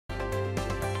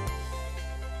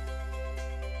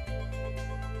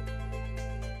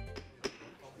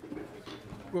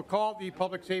We'll call the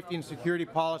Public Safety and Security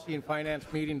Policy and Finance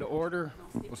meeting to order.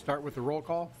 We'll start with the roll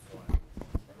call.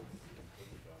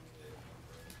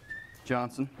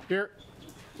 Johnson. Here.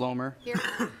 Lomer. Here.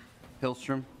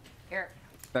 Hillstrom. Here.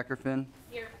 Beckerfin.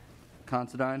 Here.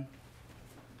 Considine.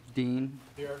 Dean.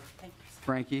 Here.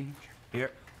 Franke.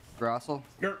 Here. Grossel.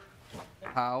 Here.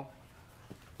 Howe.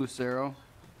 Lucero.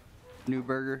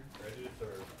 Newberger.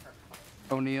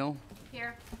 O'Neill.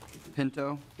 Here.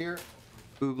 Pinto. Here.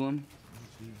 Uglum.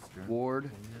 Ward.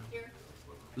 Here.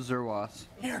 Zerwas.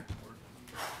 Here.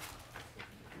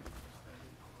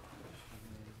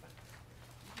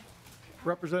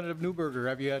 Representative Newberger,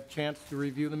 have you had a chance to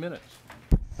review the minutes?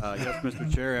 Yes,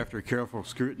 Mr. Chair, after careful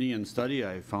scrutiny and study,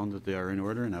 I found that they are in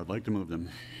order and I would like to move them.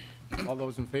 All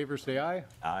those in favor say aye.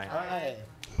 Aye.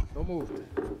 So moved.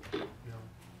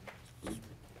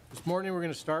 This morning, we're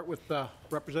going to start with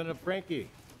Representative Franke.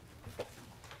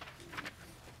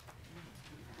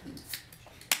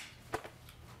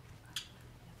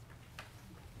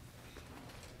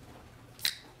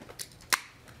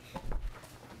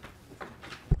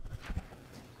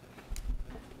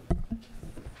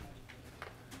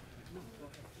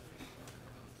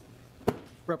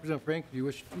 Representative Frank, do you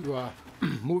wish to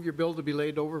move your bill to be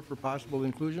laid over for possible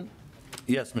inclusion?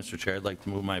 Yes, Mr. Chair, I'd like to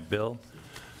move my bill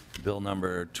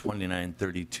number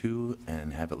 2932,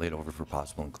 and have it laid over for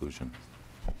possible inclusion.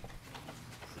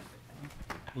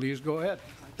 Please go ahead.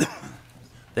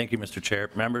 Thank you, Mr. Chair.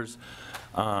 Members,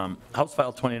 House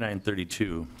File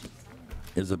 2932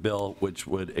 is a bill which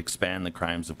would expand the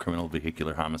crimes of criminal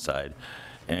vehicular homicide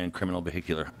and criminal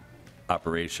vehicular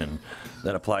operation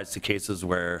that applies to cases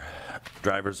where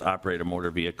drivers operate a motor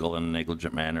vehicle in a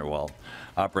negligent manner while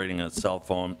operating a cell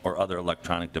phone or other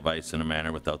electronic device in a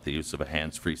manner without the use of a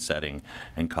hands-free setting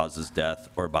and causes death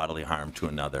or bodily harm to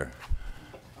another.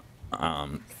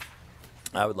 I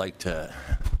would like to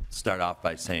start off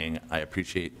by saying I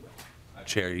appreciate,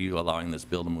 Chair, you allowing this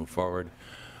bill to move forward,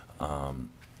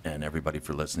 and everybody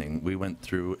for listening. We went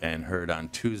through and heard on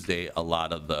Tuesday a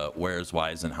lot of the where's,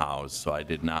 why's, and how's, so I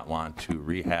did not want to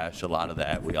rehash a lot of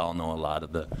that. We all know a lot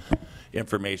of the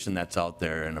information that's out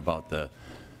there and about the,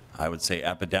 I would say,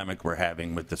 epidemic we're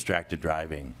having with distracted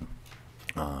driving.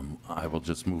 I will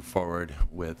just move forward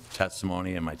with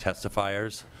testimony and my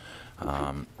testifiers.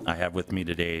 I have with me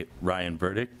today Ryan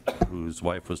Verdick, whose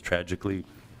wife was tragically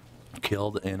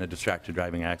killed in a distracted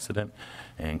driving accident,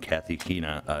 and Kathy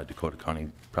Keena, Dakota County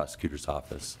Prosecutor's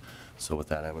Office. So with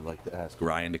that, I would like to ask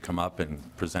Ryan to come up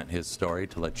and present his story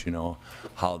to let you know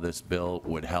how this bill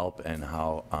would help and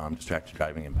how distracted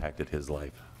driving impacted his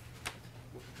life.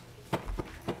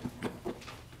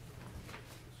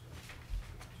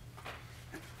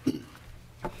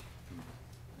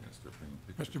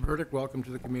 Mr. Burdick, welcome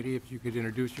to the committee. If you could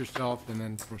introduce yourself and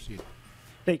then proceed.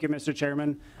 Thank you, Mr.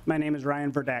 Chairman. My name is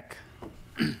Ryan Verdeck.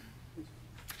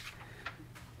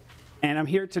 And I'm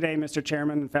here today, Mr.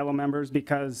 Chairman and fellow members,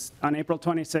 because on April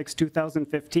 26,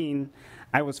 2015,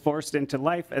 I was forced into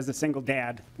life as a single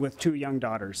dad with 2 young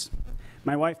daughters.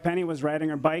 My wife, Penny, was riding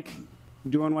her bike,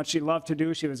 doing what she loved to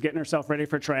do. She was getting herself ready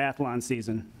for triathlon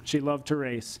season. She loved to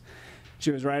race.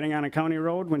 She was riding on a county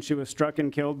road when she was struck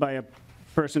and killed by a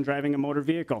person driving a motor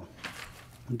vehicle.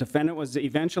 The defendant was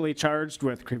eventually charged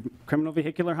with criminal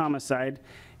vehicular homicide,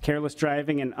 careless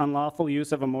driving, and unlawful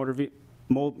use of a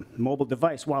mobile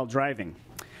device while driving.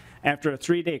 After a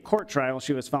 3-day court trial,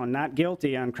 she was found not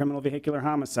guilty on criminal vehicular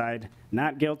homicide,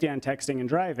 not guilty on texting and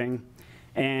driving,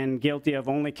 and guilty of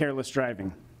only careless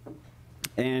driving.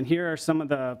 And here are some of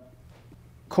the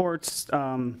court's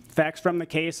facts from the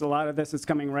case. A lot of this is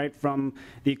coming right from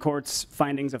the court's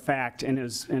findings of fact in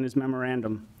his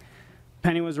memorandum.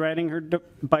 Penny was riding her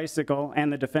bicycle,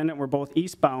 and the defendant were both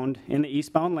eastbound in the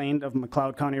eastbound lane of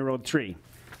McLeod County Road 3.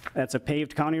 That's a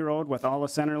paved county road with all the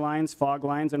center lines, fog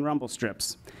lines, and rumble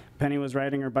strips. Penny was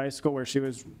riding her bicycle where she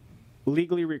was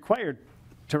legally required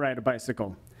to ride a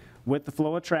bicycle, with the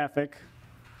flow of traffic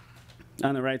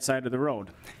on the right side of the road.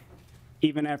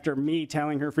 Even after me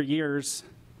telling her for years,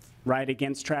 ride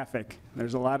against traffic.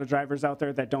 There's a lot of drivers out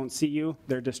there that don't see you.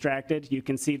 They're distracted. You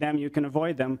can see them, you can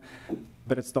avoid them,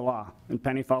 but it's the law. And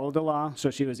Penny followed the law, so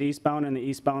she was eastbound in the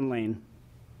eastbound lane.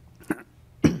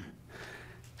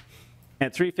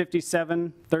 At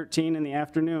 3:57:13 in the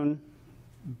afternoon,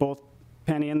 both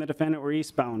Penny and the defendant were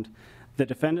eastbound. The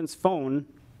defendant's phone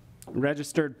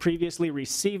registered previously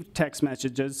received text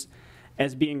messages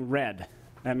as being read.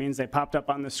 That means they popped up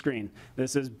on the screen.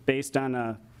 This is based on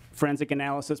a forensic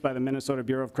analysis by the Minnesota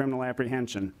Bureau of Criminal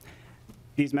Apprehension.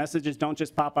 These messages don't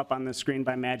just pop up on the screen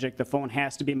by magic. The phone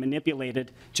has to be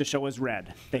manipulated to show as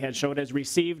read. They had showed as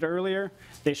received earlier.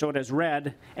 They showed as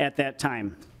read at that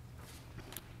time.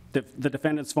 The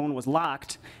defendant's phone was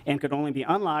locked and could only be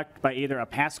unlocked by either a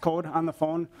passcode on the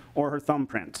phone or her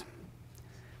thumbprint.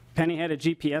 Penny had a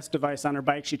GPS device on her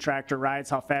bike. She tracked her rides,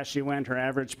 how fast she went, her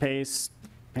average pace.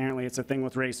 Apparently it's a thing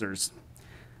with racers.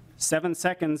 7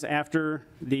 seconds after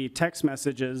the text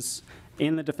messages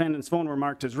in the defendant's phone were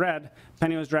marked as read,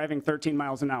 Penny was driving 13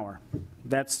 miles an hour.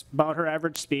 That's about her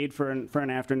average speed for an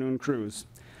afternoon cruise.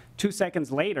 2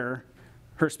 seconds later,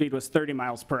 her speed was 30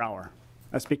 miles per hour.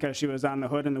 That's because she was on the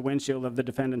hood and the windshield of the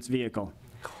defendant's vehicle.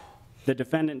 The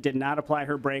defendant did not apply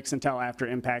her brakes until after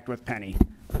impact with Penny.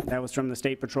 That was from the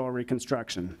State Patrol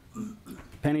reconstruction.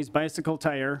 Penny's bicycle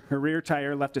tire, her rear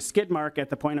tire, left a skid mark at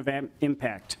the point of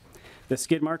impact. The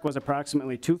skid mark was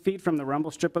approximately 2 feet from the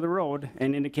rumble strip of the road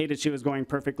and indicated she was going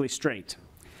perfectly straight.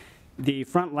 The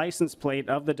front license plate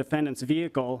of the defendant's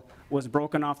vehicle was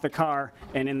broken off the car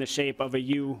and in the shape of a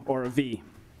U or a V.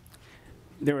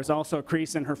 There was also a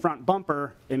crease in her front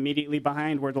bumper immediately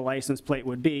behind where the license plate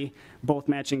would be, both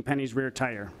matching Penny's rear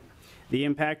tire. The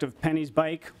impact of Penny's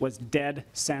bike was dead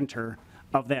center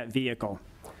of that vehicle.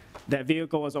 That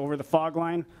vehicle was over the fog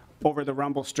line, over the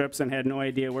rumble strips, and had no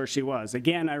idea where she was.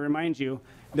 Again, I remind you,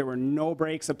 there were no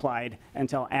brakes applied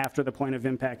until after the point of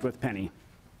impact with Penny.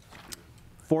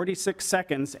 46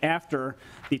 seconds after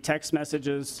the text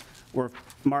messages were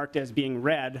marked as being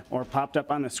read or popped up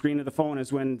on the screen of the phone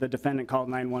is when the defendant called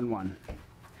 911.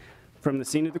 From the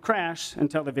scene of the crash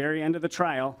until the very end of the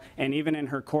trial, and even in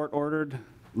her court-ordered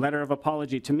letter of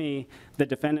apology to me, the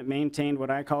defendant maintained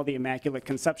what I call the Immaculate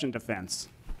Conception defense.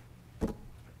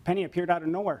 Penny appeared out of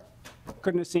nowhere.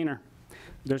 Couldn't have seen her.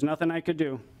 There's nothing I could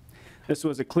do. This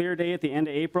was a clear day at the end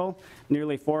of April,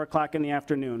 nearly 4 o'clock in the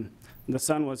afternoon. The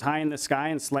sun was high in the sky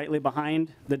and slightly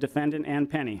behind the defendant and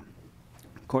Penny.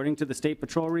 According to the State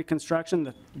Patrol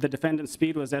reconstruction, the defendant's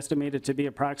speed was estimated to be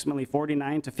approximately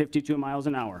 49 to 52 miles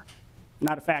an hour.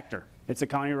 Not a factor. It's a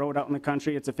county road out in the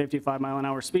country. It's a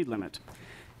 55-mile-an-hour speed limit.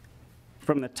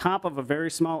 From the top of a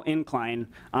very small incline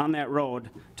on that road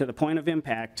to the point of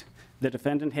impact, the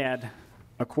defendant had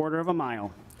a quarter of a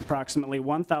mile, approximately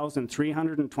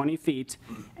 1,320 feet,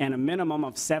 and a minimum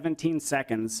of 17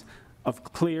 seconds of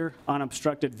clear,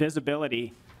 unobstructed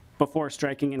visibility before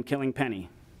striking and killing Penny.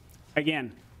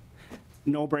 Again,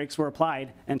 no brakes were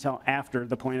applied until after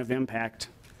the point of impact.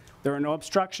 There were no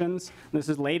obstructions. This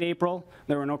is late April.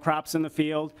 There were no crops in the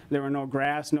field. There were no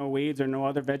grass, no weeds, or no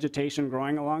other vegetation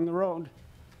growing along the road.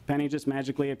 Penny just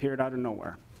magically appeared out of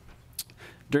nowhere.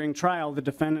 During trial, the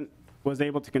defendant was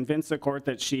able to convince the court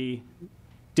that she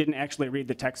didn't actually read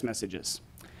the text messages.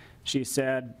 She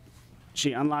said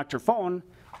she unlocked her phone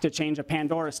to change a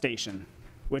Pandora station,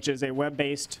 which is a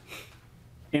web-based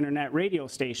internet radio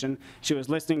station she was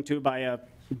listening to by a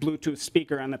Bluetooth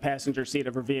speaker on the passenger seat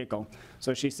of her vehicle.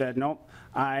 So she said, nope,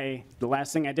 the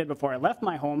last thing I did before I left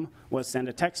my home was send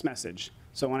a text message.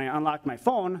 So when I unlocked my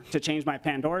phone to change my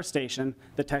Pandora station,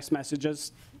 the text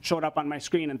messages showed up on my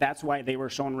screen, and that's why they were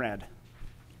shown read.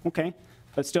 Okay,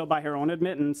 but still by her own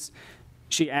admittance,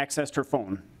 she accessed her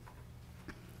phone.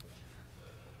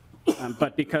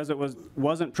 But because it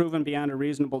wasn't proven beyond a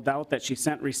reasonable doubt that she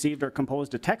sent, received, or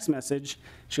composed a text message,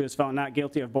 she was found not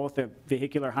guilty of both the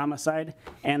vehicular homicide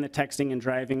and the texting and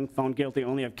driving, found guilty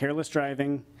only of careless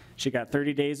driving. She got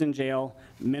 30 days in jail,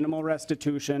 minimal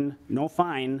restitution, no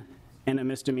fine, and a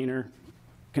misdemeanor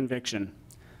conviction.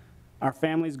 Our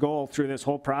family's goal through this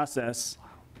whole process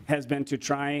has been to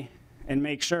try and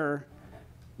make sure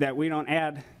that we don't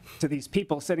add to these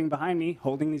people sitting behind me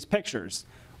holding these pictures.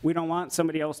 We don't want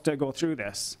somebody else to go through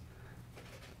this.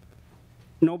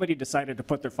 Nobody decided to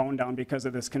put their phone down because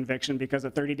of this conviction, because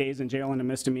of 30 days in jail and a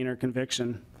misdemeanor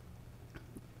conviction.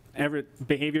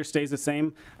 Behavior stays the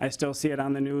same. I still see it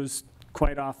on the news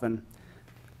quite often.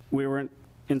 We were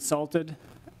insulted,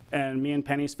 and me and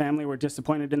Penny's family were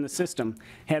disappointed in the system.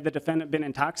 Had the defendant been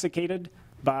intoxicated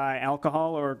by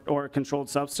alcohol or a controlled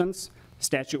substance,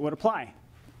 statute would apply.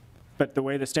 But the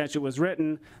way the statute was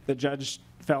written, the judge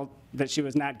felt that she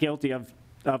was not guilty of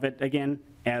it, again,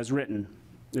 as written.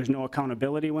 There's no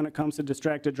accountability when it comes to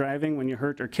distracted driving when you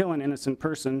hurt or kill an innocent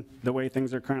person the way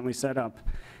things are currently set up.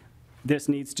 This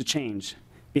needs to change.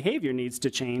 Behavior needs to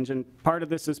change, and part of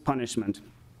this is punishment.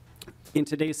 In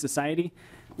today's society,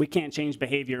 we can't change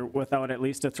behavior without at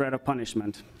least a threat of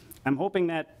punishment. I'm hoping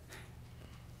that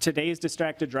today's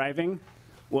distracted driving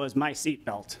was my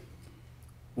seatbelt.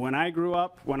 When I grew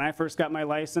up, when I first got my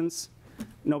license,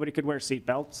 nobody could wear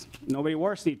seatbelts. Nobody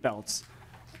wore seatbelts.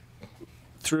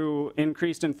 Through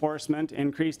increased enforcement,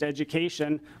 increased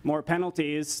education, more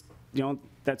penalties,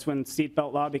 that's when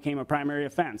seatbelt law became a primary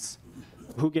offense.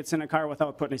 Who gets in a car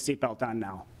without putting a seatbelt on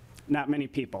now? Not many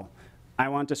people. I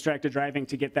want distracted driving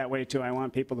to get that way too. I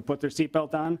want people to put their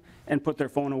seatbelt on and put their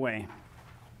phone away.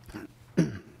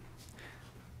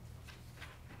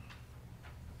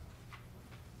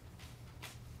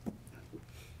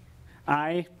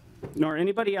 I, nor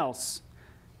anybody else,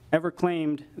 ever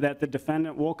claimed that the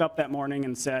defendant woke up that morning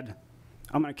and said,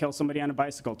 I'm going to kill somebody on a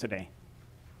bicycle today.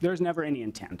 There's never any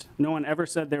intent. No one ever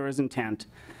said there was intent.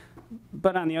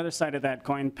 But on the other side of that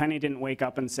coin, Penny didn't wake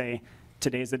up and say,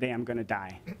 today's the day I'm going to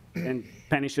die. And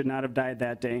Penny should not have died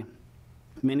that day.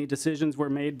 Many decisions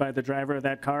were made by the driver of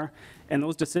that car, and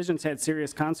those decisions had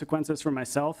serious consequences for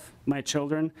myself, my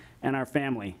children, and our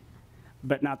family,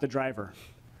 but not the driver.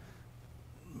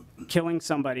 Killing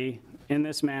somebody in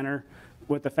this manner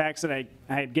with the facts that I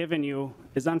had given you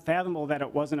is unfathomable that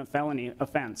it wasn't a felony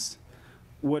offense.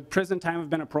 Would prison time have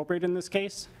been appropriate in this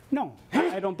case? No,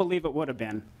 I don't believe it would have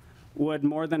been. Would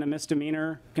more than a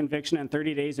misdemeanor conviction and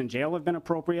 30 days in jail have been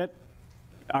appropriate?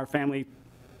 Our family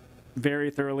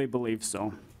very thoroughly believes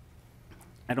so.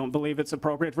 I don't believe it's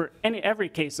appropriate for every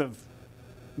case of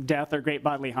death or great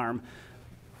bodily harm,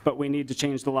 but we need to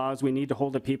change the laws. We need to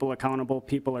hold the people accountable.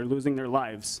 People are losing their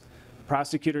lives.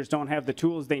 Prosecutors don't have the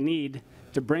tools they need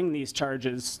to bring these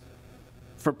charges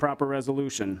for proper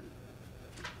resolution.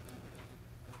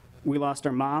 We lost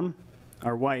our mom,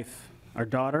 our wife, our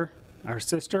daughter, our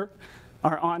sister,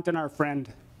 our aunt, and our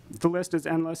friend. The list is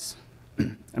endless.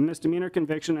 A misdemeanor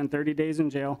conviction and 30 days in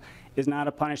jail is not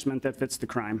a punishment that fits the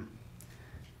crime.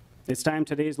 It's time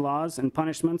today's laws and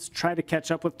punishments try to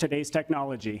catch up with today's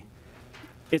technology.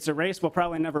 It's a race we'll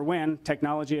probably never win.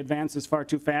 Technology advances far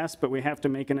too fast, but we have to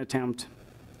make an attempt.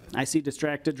 I see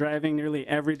distracted driving nearly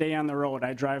every day on the road.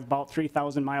 I drive about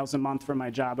 3,000 miles a month for my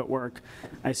job at work.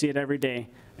 I see it every day.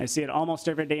 I see it almost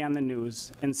every day on the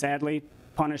news. And sadly,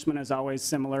 punishment is always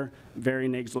similar, very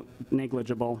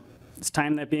negligible. It's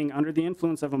time that being under the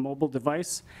influence of a mobile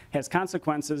device has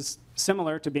consequences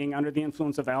similar to being under the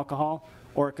influence of alcohol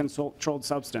or a controlled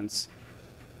substance.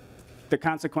 The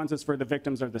consequences for the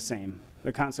victims are the same.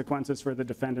 The consequences for the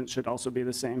defendant should also be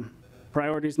the same.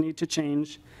 Priorities need to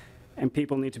change, and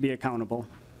people need to be accountable.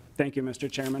 Thank you,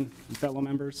 Mr. Chairman and fellow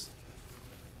members.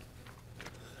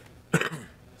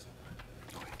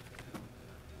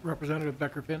 Representative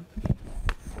Becker-Finn.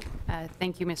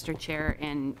 Thank you, Mr. Chair,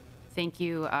 and thank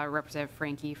you, Representative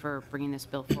Franke, for bringing this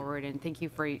bill forward, and thank you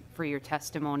for your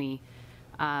testimony.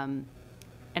 And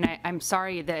I'm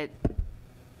sorry that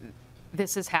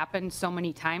this has happened so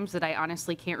many times that I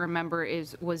honestly can't remember.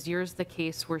 Was yours the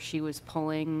case where she was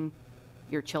pulling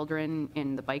your children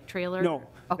in the bike trailer? No,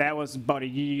 Okay. that was about a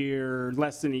year,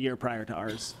 less than a year prior to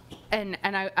ours. And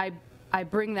I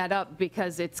bring that up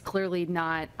because it's clearly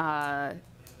not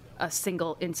a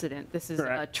single incident. This is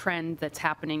Correct. a trend that's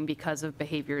happening because of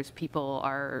behaviors people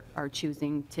are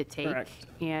choosing to take. Correct.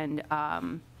 And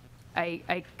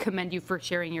I commend you for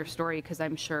sharing your story because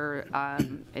I'm sure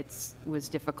it was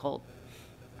difficult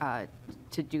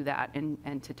to do that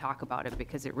and to talk about it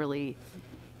because it really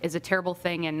is a terrible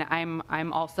thing. And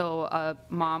I'm also a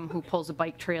mom who pulls a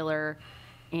bike trailer,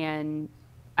 and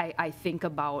I think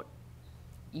about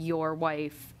your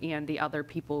wife and the other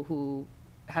people who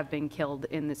have been killed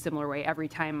in the similar way every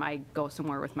time I go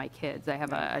somewhere with my kids. I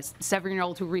have a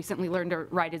 7-year-old who recently learned to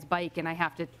ride his bike, and I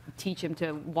have to teach him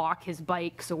to walk his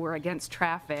bike so we're against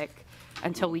traffic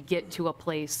until we get to a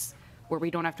place where we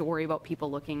don't have to worry about people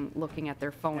looking at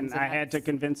their phones. And I had to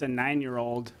convince a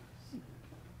 9-year-old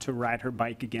to ride her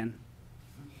bike again.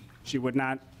 She would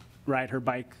not ride her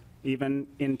bike even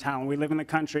in town. We live in the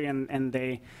country, and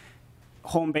they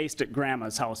home-based at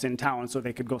grandma's house in town so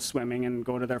they could go swimming and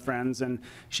go to their friends, and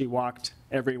she walked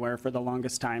everywhere for the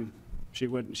longest time. She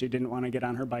didn't want to get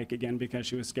on her bike again because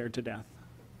she was scared to death.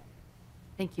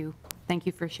 Thank you. Thank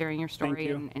you for sharing your story. Thank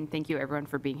you. And thank you everyone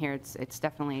for being here. It's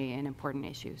definitely an important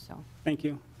issue. So Thank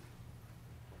you.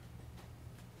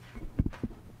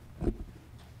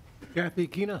 Kathy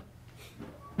Kina.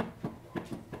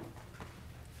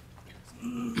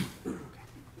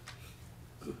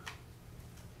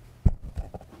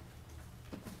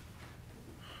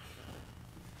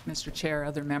 Mr. Chair,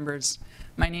 other members,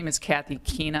 my name is Kathy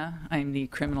Kina. I'm the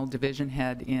Criminal Division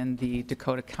Head in the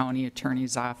Dakota County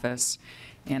Attorney's Office,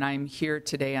 and I'm here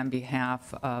today on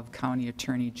behalf of County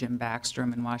Attorney Jim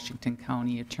Backstrom and Washington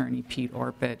County Attorney Pete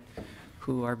Orpett,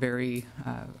 who are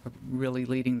really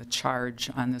leading the charge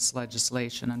on this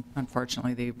legislation.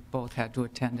 Unfortunately, they both had to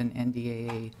attend an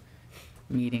NDAA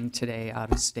meeting today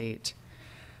out of state.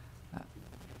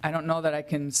 I don't know that I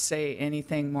can say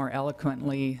anything more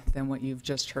eloquently than what you've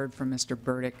just heard from Mr.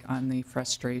 Burdick on the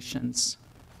frustrations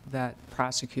that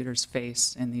prosecutors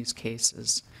face in these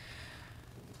cases.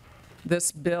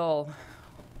 This bill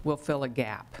will fill a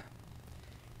gap.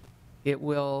 it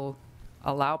will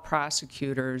allow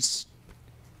prosecutors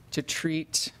to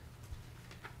treat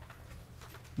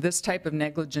this type of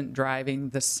negligent driving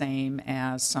the same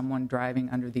as someone driving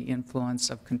under the influence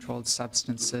of controlled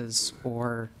substances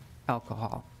or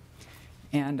alcohol.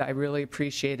 And I really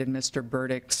appreciated Mr.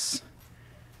 Burdick's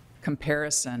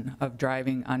comparison of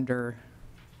driving under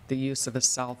the use of a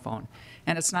cell phone.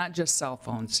 And it's not just cell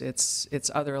phones,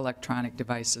 it's other electronic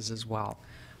devices as well,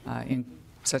 in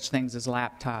such things as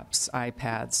laptops,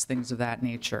 iPads, things of that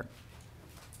nature.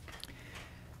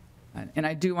 And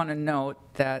I do want to note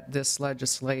that this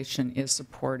legislation is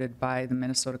supported by the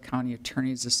Minnesota County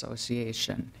Attorneys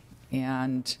Association.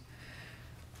 And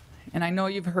I know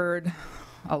you've heard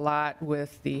a lot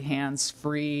with the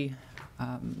hands-free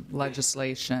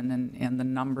legislation and the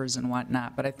numbers and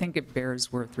whatnot, but I think it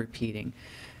bears worth repeating,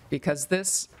 because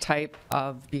this type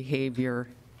of behavior,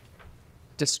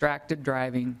 distracted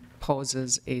driving,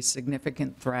 poses a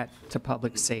significant threat to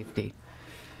public safety.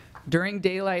 During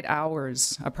daylight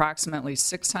hours, approximately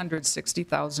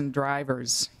 660,000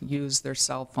 drivers use their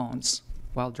cell phones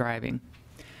while driving.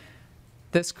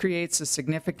 This creates a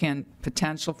significant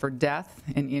potential for death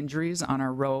and injuries on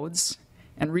our roads,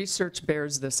 and research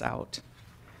bears this out.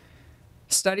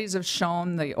 Studies have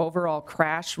shown the overall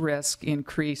crash risk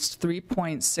increased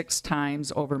 3.6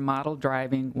 times over model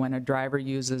driving when a driver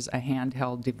uses a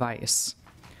handheld device.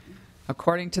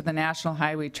 According to the National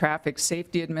Highway Traffic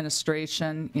Safety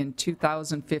Administration, in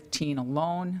 2015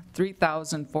 alone,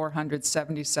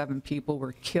 3,477 people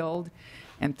were killed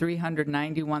and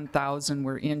 391,000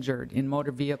 were injured in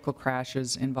motor vehicle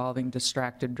crashes involving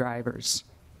distracted drivers.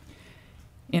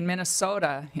 In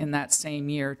Minnesota, in that same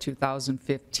year,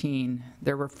 2015,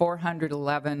 there were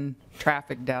 411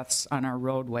 traffic deaths on our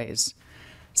roadways.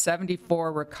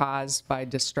 74 were caused by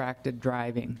distracted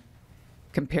driving,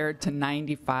 compared to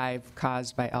 95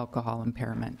 caused by alcohol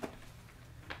impairment.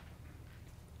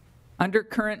 Under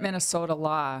current Minnesota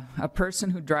law, a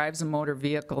person who drives a motor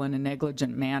vehicle in a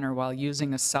negligent manner while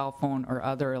using a cell phone or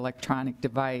other electronic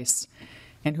device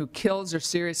and who kills or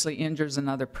seriously injures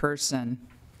another person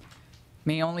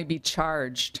may only be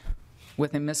charged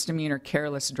with a misdemeanor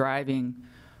careless driving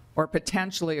or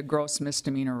potentially a gross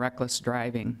misdemeanor reckless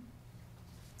driving.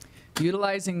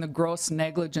 Utilizing the gross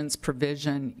negligence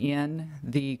provision in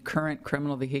the current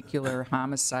criminal vehicular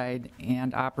homicide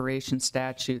and operation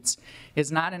statutes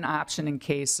is not an option in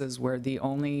cases where the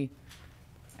only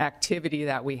activity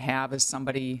that we have is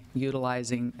somebody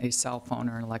utilizing a cell phone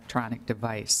or an electronic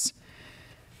device.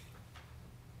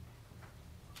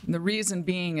 The reason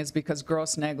being is because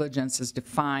gross negligence is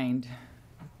defined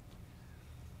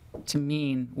to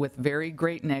mean with very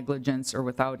great negligence or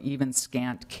without even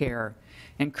scant care.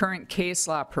 And current case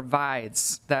law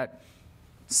provides that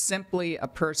simply a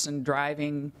person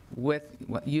driving with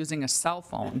using a cell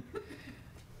phone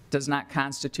does not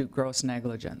constitute gross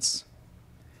negligence.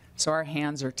 So our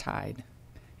hands are tied.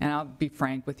 And I'll be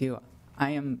frank with you,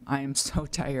 I am so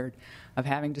tired of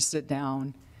having to sit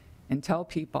down and tell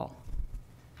people,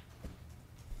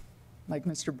 like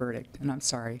Mr. Burdick, and I'm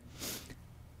sorry,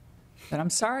 that I'm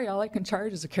sorry, all I can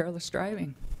charge is a careless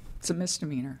driving. It's a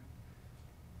misdemeanor.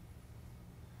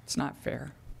 It's not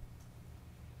fair.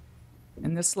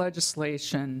 And this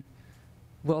legislation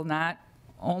will not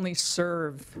only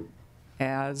serve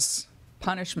as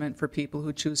punishment for people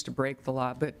who choose to break the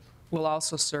law, but will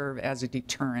also serve as a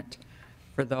deterrent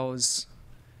for those.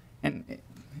 And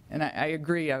I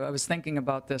agree, I was thinking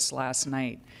about this last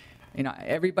night. You know,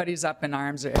 everybody's up in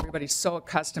arms, everybody's so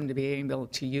accustomed to being able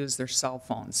to use their cell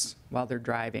phones while they're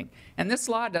driving. And this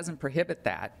law doesn't prohibit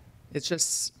that. It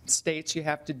just states you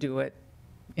have to do it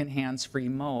in hands-free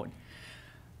mode.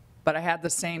 But I had the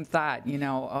same thought, you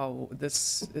know, oh,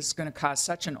 this is going to cause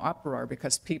such an uproar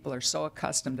because people are so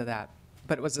accustomed to that.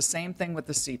 But it was the same thing with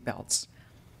the seatbelts.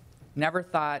 Never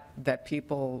thought that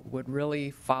people would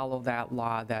really follow that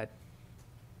law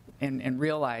and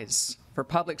realize for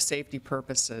public safety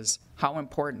purposes how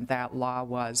important that law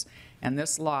was. And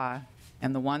this law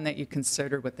and the one that you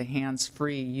considered with the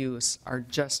hands-free use are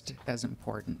just as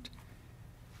important.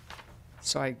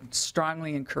 So I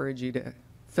strongly encourage you to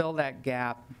fill that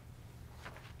gap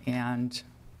and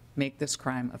make this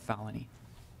crime a felony.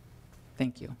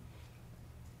 Thank you.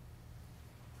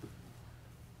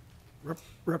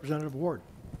 Representative Ward.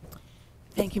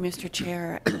 Thank you, Mr.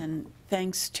 Chair, and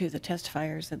thanks to the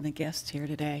testifiers and the guests here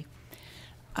today.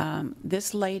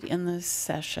 This late in the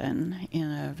session,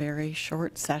 in a very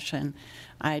short session,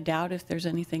 I doubt if there's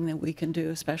anything that we can do,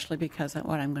 especially because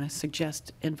what I'm going to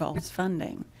suggest involves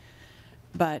funding.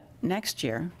 But next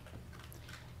year,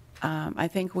 I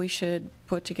think we should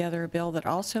put together a bill that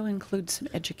also includes some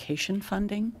education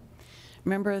funding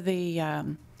Remember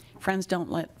the Friends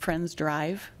Don't Let Friends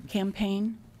Drive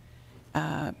campaign?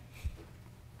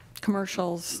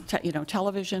 Commercials,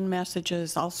 television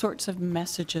messages, all sorts of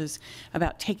messages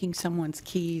about taking someone's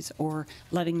keys or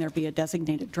letting there be a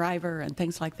designated driver and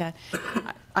things like that.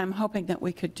 I'm hoping that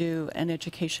we could do an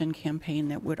education campaign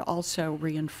that would also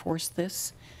reinforce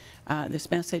this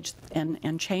message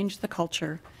and change the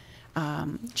culture,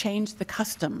 change the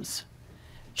customs,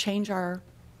 change our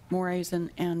mores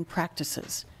and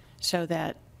practices so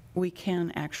that we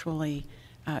can actually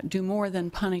do more than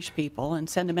punish people and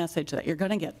send a message that you're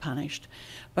going to get punished,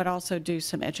 but also do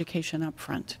some education up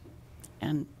front.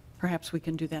 And perhaps we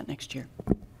can do that next year.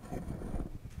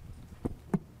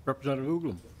 Representative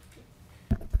Uglum.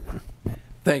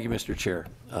 Thank you, Mr. Chair.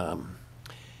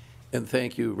 And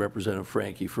thank you, Representative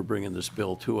Franke, for bringing this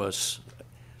bill to us.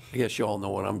 I guess you all know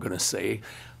what I'm going to say.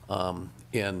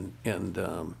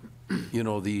 You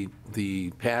know,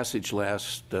 the passage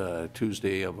last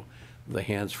Tuesday of the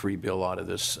hands-free bill out of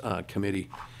this committee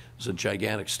is a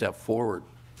gigantic step forward.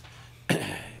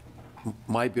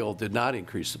 My bill did not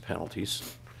increase the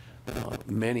penalties.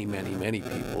 Many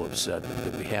people have said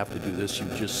that we have to do this.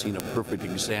 You've just seen a perfect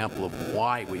example of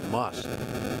why we must.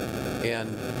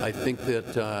 And I think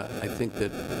that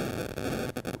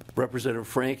Representative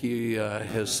Franke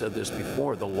has said this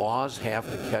before. The laws have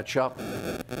to catch up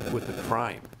with the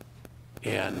crime,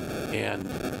 and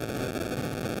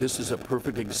this is a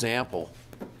perfect example,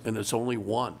 and it's only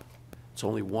one. It's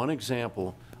only one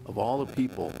example of all the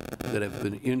people that have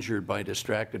been injured by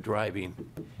distracted driving,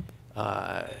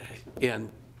 and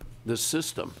the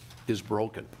system is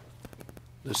broken.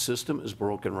 The system is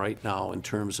broken right now in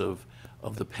terms of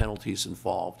the penalties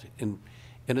involved, and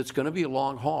it's going to be a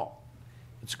long haul.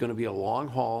 It's going to be a long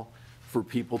haul for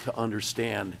people to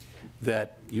understand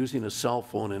that using a cell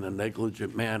phone in a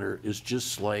negligent manner is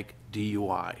just like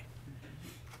DUI.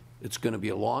 It's going to be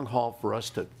a long haul for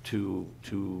us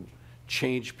to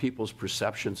change people's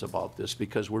perceptions about this,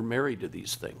 because we're married to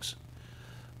these things.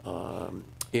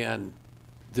 And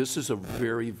this is a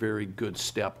very good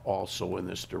step also in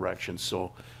this direction.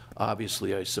 So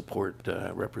obviously I support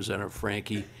Representative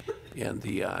Franke and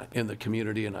the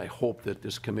community, and I hope that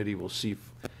this committee will see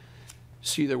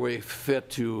their way fit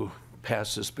to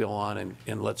pass this bill on,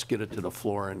 and let's get it to the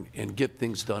floor and get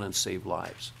things done and save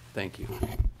lives. Thank you.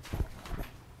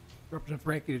 Representative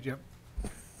Franke, did you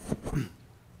have?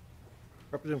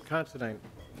 Representative Considine.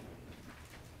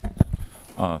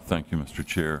 Thank you, Mr.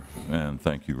 Chair, and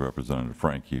thank you, Representative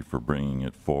Franke, for bringing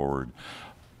it forward.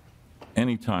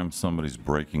 Anytime somebody's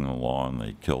breaking the law and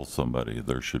they kill somebody,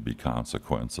 there should be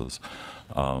consequences.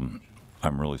 I'm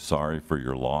really sorry for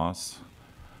your loss.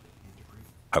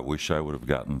 I wish I would have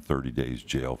gotten 30 days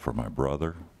jail for my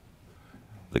brother.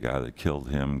 The guy that killed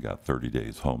him got 30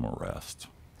 days home arrest.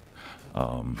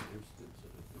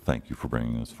 Thank you for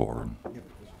bringing this forward.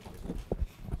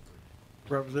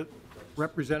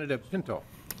 Representative Pinto.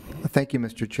 Thank you,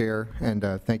 Mr. Chair, and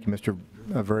thank you, Mr.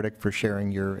 Verdict, for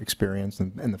sharing your experience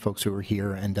and the folks who are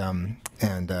here, and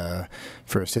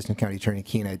for Assistant County Attorney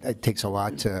Keene. It takes a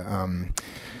lot to,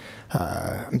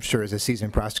 I'm sure as a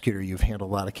seasoned prosecutor, you've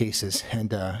handled a lot of cases, and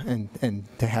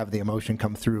to have the emotion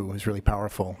come through is really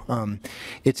powerful.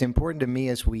 It's important to me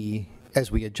as we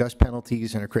adjust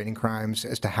penalties and are creating crimes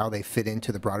as to how they fit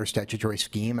into the broader statutory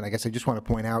scheme. And I guess I just want to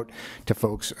point out to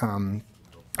folks,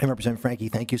 and Representative Franke,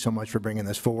 thank you so much for bringing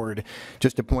this forward.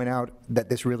 Just to point out that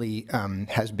this really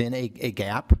has been a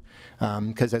gap,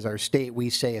 because as our state, we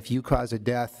say if you cause a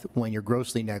death when you're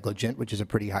grossly negligent, which is a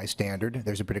pretty high standard,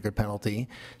 there's a particular penalty.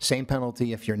 Same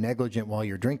penalty if you're negligent while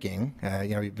you're drinking,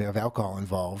 you have alcohol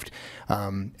involved.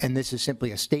 And this is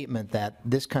simply a statement that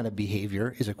this kind of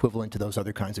behavior is equivalent to those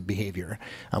other kinds of behavior,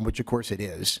 which of course it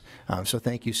is. So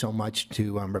thank you so much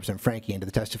to Representative Franke and to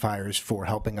the testifiers for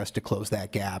helping us to close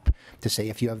that gap, to say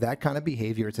if you have that kind of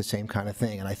behavior, it's the same kind of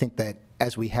thing. And I think that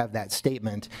as we have that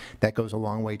statement, that goes a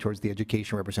long way towards the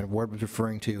education Representative Ward was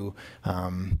referring to,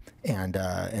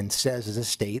 and says as a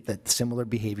state that similar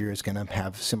behavior is going to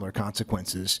have similar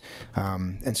consequences,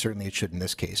 and certainly it should in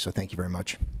this case. So thank you very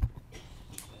much.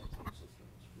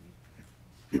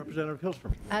 Representative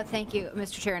Hillstrom. Thank you,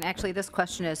 Mr. Chair. And actually, this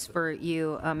question is for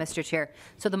you, Mr. Chair.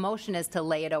 So the motion is to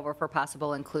lay it over for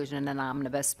possible inclusion in an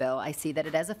omnibus bill. I see that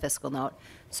it has a fiscal note.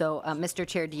 So, Mr.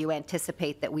 Chair, do you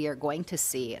anticipate that we are going to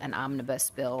see an omnibus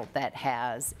bill that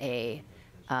has a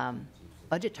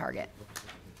budget target?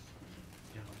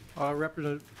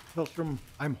 Representative Hillstrom,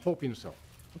 I'm hoping so.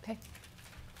 Okay.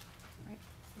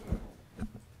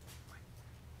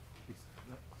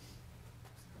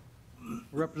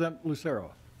 Representative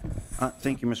Lucero.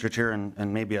 Thank you, Mr. Chair,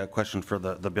 and maybe a question for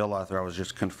the bill author. I was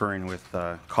just conferring with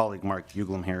colleague Mark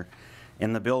Uglum here.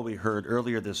 In the bill we heard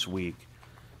earlier this week,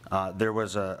 there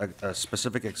was a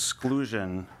specific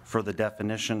exclusion for the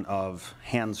definition of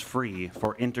hands-free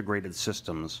for integrated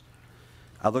systems.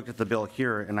 I looked at the bill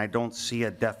here, and I don't see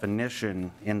a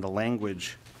definition in the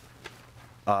language.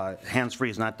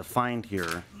 Hands-free is not defined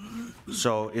here.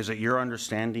 So is it your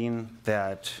understanding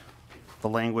that the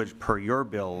language per your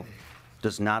bill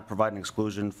does not provide an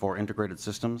exclusion for integrated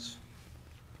systems?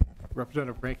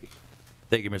 Representative Franke.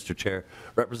 Thank you, Mr. Chair.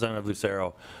 Representative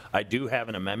Lucero, I do have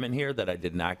an amendment here that I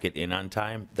did not get in on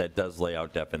time that does lay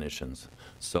out definitions.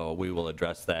 So we will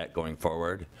address that going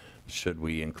forward, should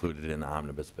we include it in the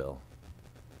omnibus bill.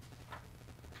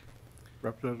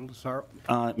 Representative Lucero.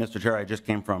 Mr. Chair, I just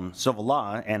came from civil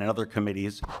law and in other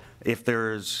committees. If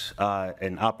there's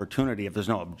an opportunity, if there's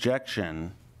no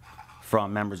objection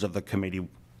from members of the committee,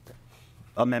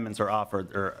 amendments are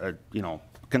offered or,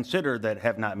 considered that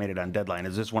have not made it on deadline.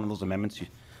 Is this one of those amendments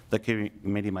the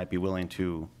committee might be willing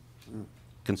to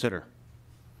consider?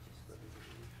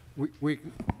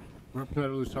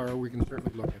 Representative Lucero, we can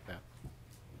certainly look at that.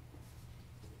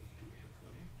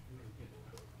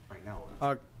 Right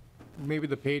now. Maybe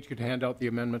the page could hand out the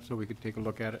amendment so we could take a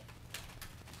look at it.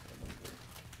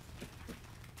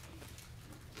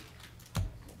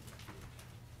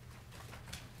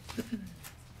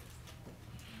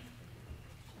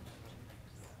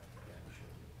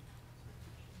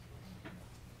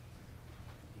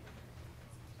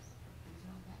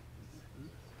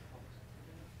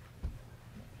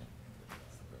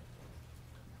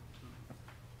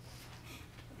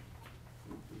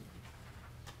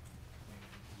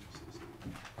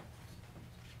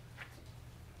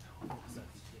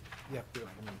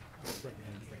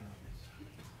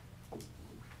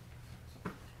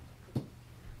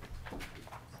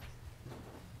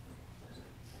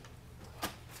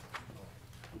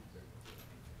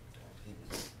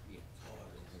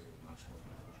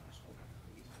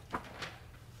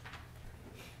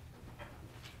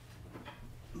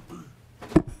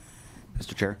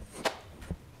 Mr. Chair.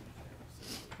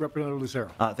 Representative Lucero.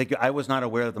 Thank you. I was not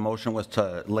aware that the motion was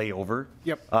to lay over.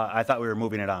 Yep. I thought we were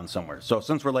moving it on somewhere. So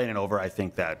since we're laying it over, I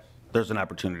think that there's an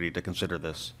opportunity to consider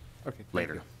this Okay, thank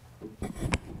later.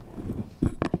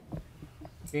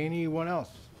 Anyone else?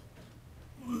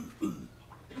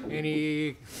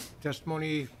 Any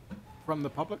testimony from the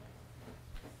public?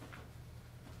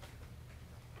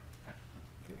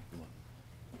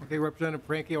 Okay, Representative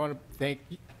Franke, I want to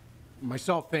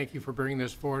thank you for bringing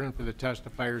this forward, and for the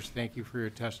testifiers, thank you for your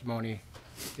testimony.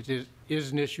 It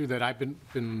is an issue that I've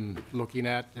been looking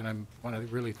at, and I want to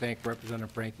really thank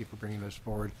Representative Franke for bringing this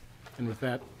forward. And with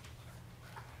that,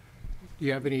 do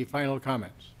you have any final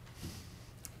comments?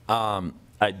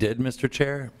 I did, Mr.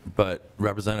 Chair, but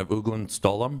Representative Uglin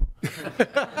stole them.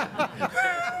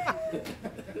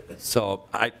 So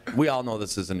we all know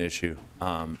this is an issue.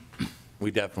 We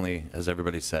definitely, as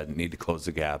everybody said, need to close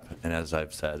the gap. And as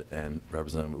I've said, and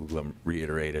Representative Uglin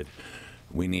reiterated,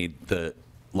 we need the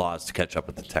laws to catch up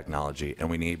with the technology, and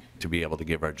we need to be able to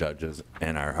give our judges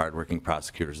and our hardworking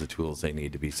prosecutors the tools they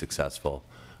need to be successful.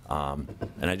 And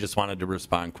I just wanted to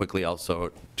respond quickly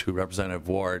also to Representative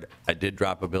Ward. I did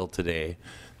drop a bill today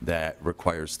that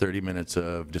requires 30 minutes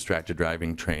of distracted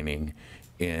driving training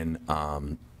in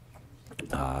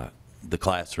the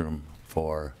classroom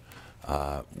for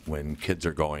when kids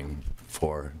are going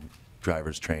for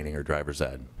driver's training or driver's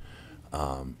ed.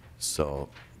 So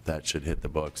that should hit the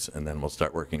books, and then we'll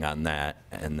start working on that,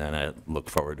 and then I look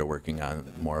forward to working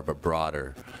on more of a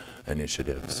broader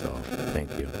initiative. So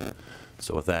thank you.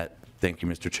 So with that, thank you,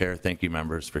 Mr. Chair. Thank you,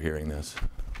 members, for hearing this.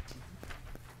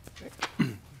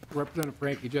 Representative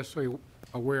Franke, just so you're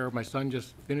aware, my son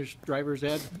just finished driver's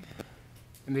ed,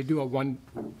 and they do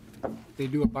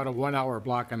about a 1 hour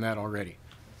block on that already.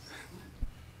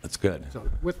 That's good. So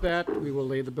with that, we will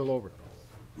lay the bill over.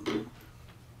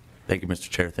 Thank you, Mr.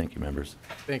 Chair. Thank you, members.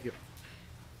 Thank you.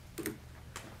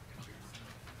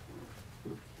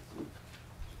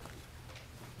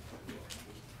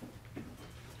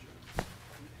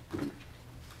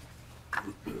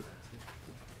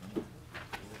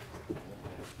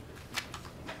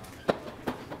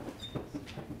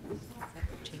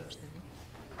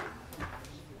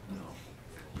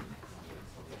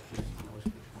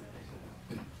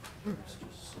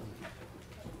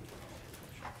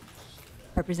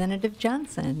 Representative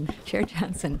Johnson, Chair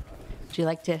Johnson, would you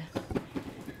like to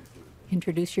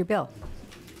introduce your bill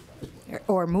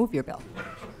or move your bill?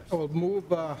 I will move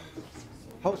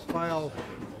House File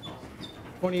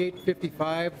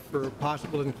 2855 for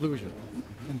possible inclusion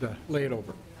and lay it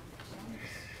over.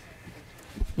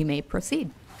 You may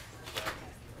proceed.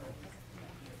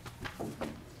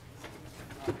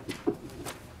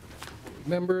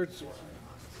 Members,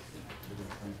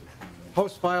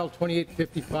 House File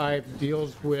 2855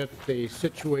 deals with a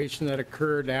situation that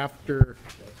occurred after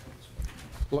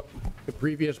the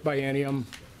previous biennium.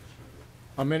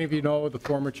 Many of you know the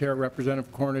former chair,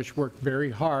 Representative Cornish, worked very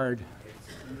hard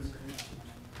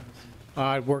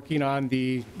working on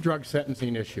the drug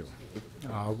sentencing issue.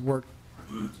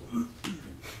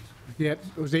 Yet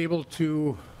was able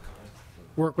to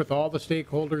work with all the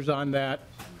stakeholders on that,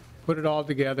 put it all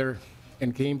together,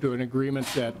 and came to an agreement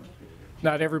that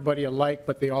not everybody alike,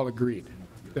 but they all agreed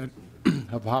that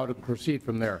of how to proceed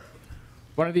from there.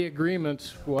 One of the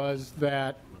agreements was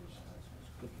that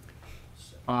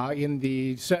in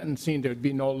the sentencing, there'd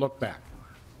be no look back,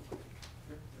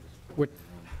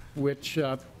 which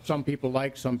some people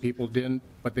liked, some people didn't,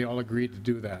 but they all agreed to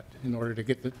do that in order to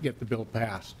get the bill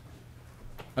passed.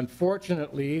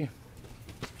 Unfortunately,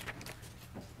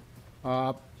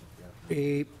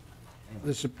 the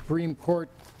Supreme Court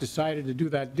decided to do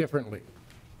that differently.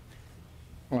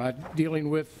 Dealing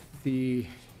with the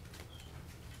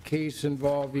case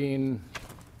involving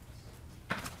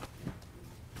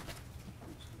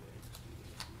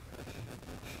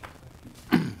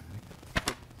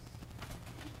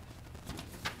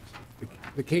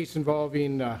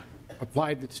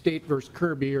applied the state versus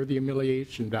Kirby, or the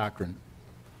Amelioration doctrine,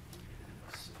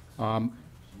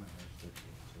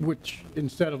 which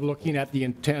instead of looking at the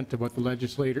intent of what the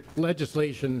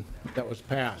legislation that was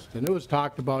passed, and it was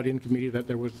talked about in committee that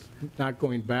there was not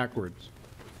going backwards.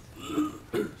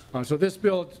 So this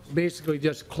bill basically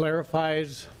just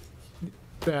clarifies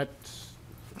that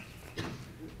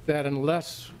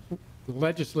unless the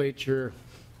legislature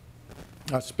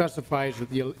specifies that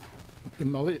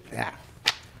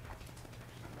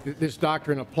this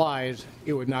doctrine applies,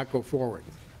 it would not go forward.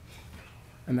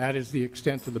 And that is the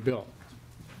extent of the bill.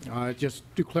 Just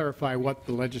to clarify what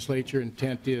the legislature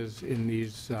intent is in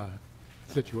these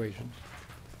situations.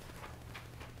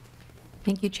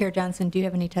 Thank you, Chair Johnson. Do you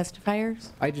have any testifiers?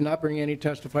 I do not bring any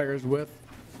testifiers with.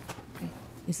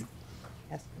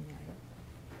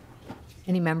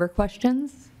 Any member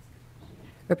questions?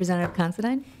 Representative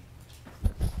Considine?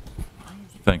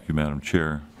 Thank you, Madam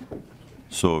Chair.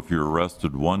 So if you're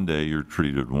arrested one day, you're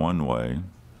treated one way.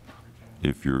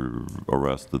 If you're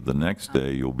arrested the next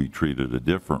day, you'll be treated a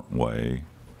different way.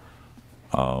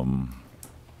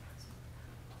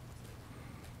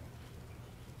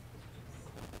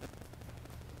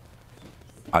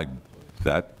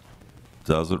 That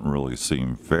doesn't really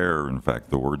seem fair. In fact,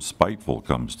 the word spiteful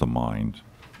comes to mind.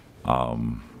 Why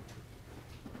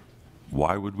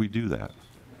would we do that?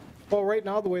 Well, right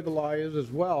now, the way the law is as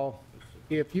well,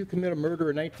 if you commit a murder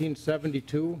in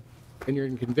 1972 and you're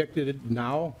convicted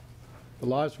now, the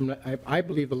laws from, I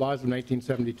believe the laws of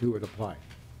 1972 would apply.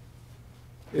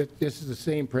 This is the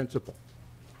same principle.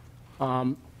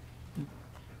 In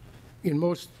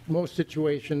most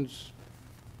situations,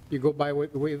 you go by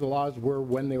the way the laws were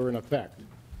when they were in effect.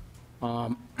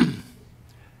 And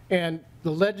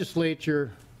the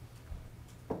legislature,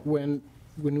 when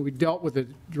we dealt with the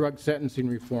drug sentencing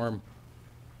reform,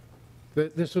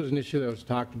 this was an issue that was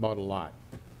talked about a lot.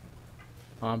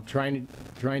 Trying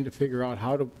to figure out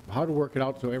how to work it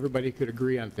out so everybody could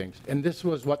agree on things. And this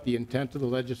was what the intent of the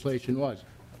legislation was.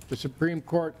 The Supreme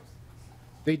Court,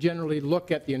 they generally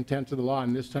look at the intent of the law,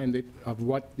 and this time of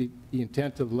what the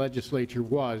intent of the legislature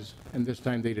was, and this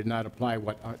time they did not apply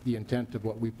what the intent of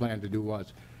what we planned to do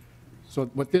was. So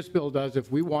what this bill does,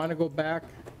 if we want to go back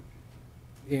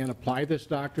and apply this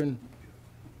doctrine,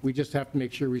 we just have to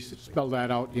make sure we spell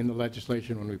that out in the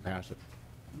legislation when we pass it.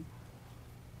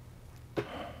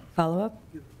 Follow-up?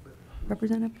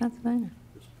 Representative Considine?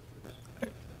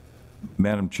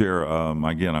 Madam Chair,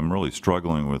 again, I'm really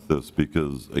struggling with this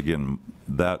because, again,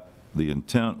 the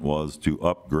intent was to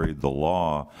upgrade the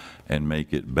law and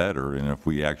make it better, and if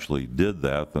we actually did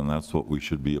that, then that's what we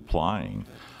should be applying,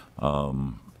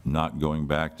 not going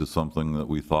back to something that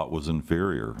we thought was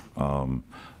inferior. I'm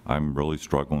really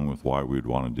struggling with why we'd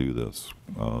want to do this.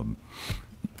 No,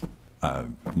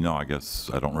 I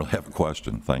guess I don't really have a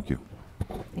question. Thank you.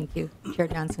 Thank you. Chair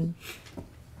Johnson?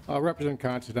 Representative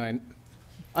Considine,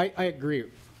 I agree.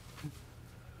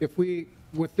 If we,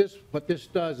 with this, what this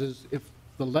does is if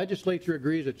the legislature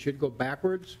agrees it should go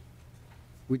backwards,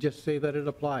 we just say that it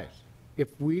applies.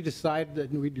 If we decide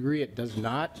that we agree it does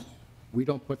not, we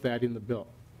don't put that in the bill.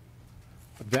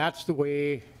 That's the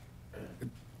way,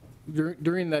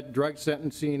 during that drug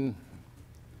sentencing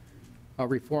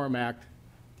Reform Act,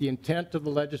 the intent of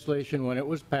the legislation when it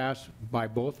was passed by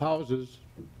both houses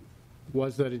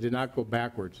was that it did not go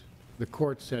backwards. the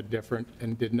court said different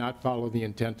and did not follow the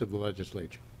intent of the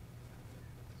legislature.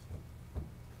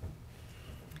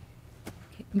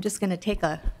 I'm just going to take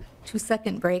a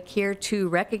 2-second break here to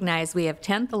recognize we have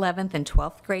 10th, 11th, and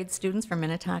 12th grade students from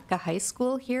Minnetonka High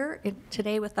School here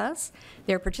today with us.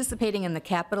 They're participating in the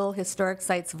Capitol Historic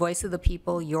Sites Voice of the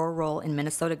People, Your Role in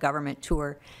Minnesota Government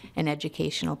Tour and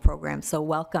Educational Program. So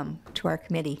welcome to our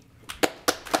committee.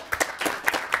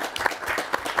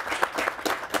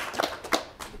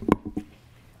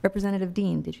 Representative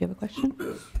Dean, did you have a question?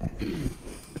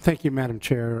 Thank you, Madam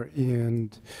Chair,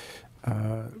 and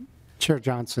Chair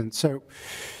Johnson. So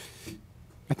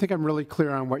I think I'm really clear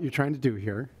on what you're trying to do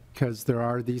here, because there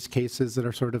are these cases that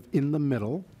are sort of in the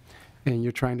middle, and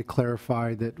you're trying to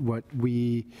clarify that what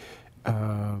we,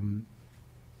 you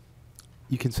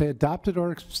can say adopted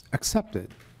or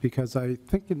accepted, because I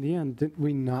think in the end, didn't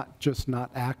we not just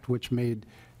not act, which made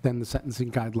then the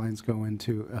sentencing guidelines go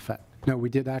into effect? No, we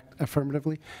did act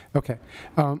affirmatively? Okay.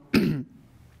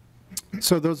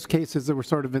 So those cases that were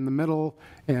sort of in the middle,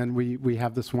 and we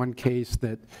have this one case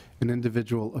that an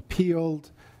individual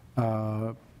appealed.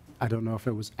 I don't know if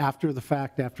it was after the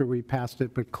fact, after we passed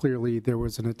it, but clearly there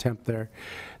was an attempt there.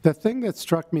 The thing that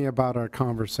struck me about our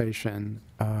conversation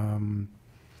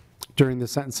during the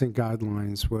sentencing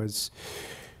guidelines was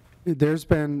there's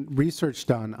been research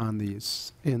done on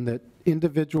these, in that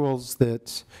individuals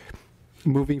that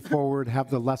moving forward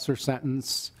have the lesser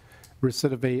sentence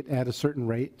recidivate at a certain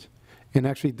rate. And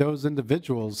actually those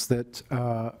individuals that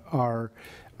are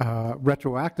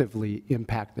retroactively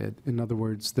impacted, in other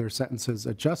words, their sentences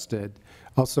adjusted,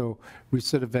 also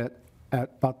recidivate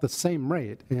at about the same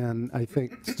rate. And I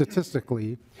think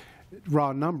statistically,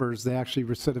 raw numbers, they actually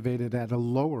recidivated at a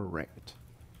lower rate.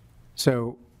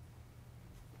 So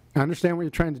I understand what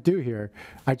you're trying to do here.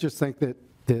 I just think that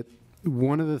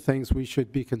one of the things we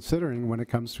should be considering when it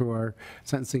comes to our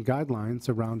sentencing guidelines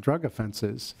around drug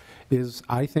offenses is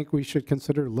I think we should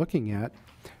consider looking at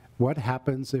what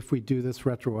happens if we do this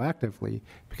retroactively,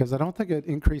 because I don't think it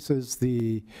increases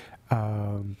the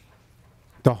harm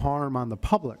on the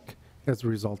public as a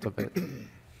result of it.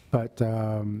 But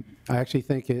I actually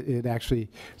think it actually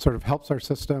sort of helps our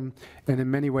system, and in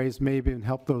many ways maybe even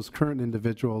help those current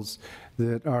individuals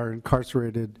that are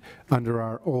incarcerated under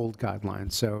our old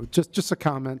guidelines. So just a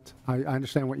comment. I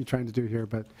understand what you're trying to do here,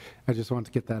 but I just want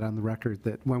to get that on the record,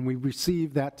 that when we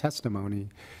received that testimony,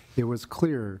 it was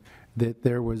clear that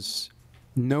there was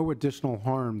no additional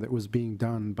harm that was being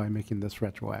done by making this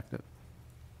retroactive.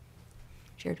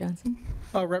 Chair Johnson?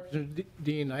 Representative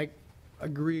Dean, I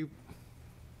agree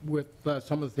with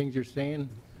some of the things you're saying,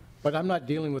 but I'm not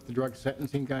dealing with the drug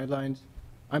sentencing guidelines.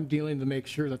 I'm dealing to make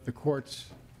sure that the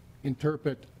courts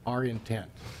interpret our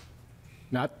intent,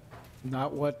 not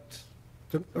what,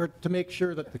 or to make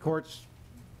sure that the courts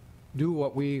do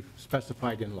what we've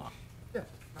specified in law. Yeah,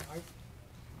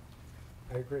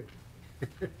 I agree.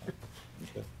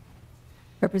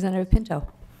 Representative Pinto.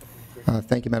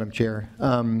 Thank you, Madam Chair.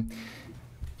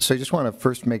 So I just want to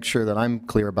first make sure that I'm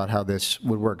clear about how this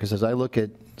would work, because as I look at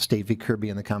State v. Kirby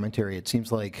in the commentary, it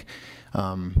seems like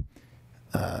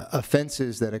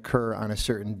offenses that occur on a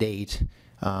certain date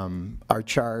are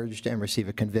charged and receive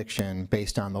a conviction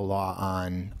based on the law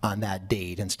on that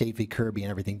date. And State v. Kirby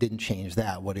and everything didn't change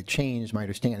that. What it changed, my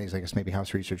understanding is, I guess maybe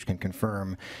House Research can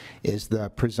confirm, is the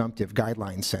presumptive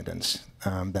guideline sentence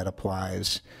that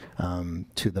applies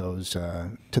to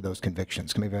those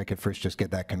convictions. Maybe I could first just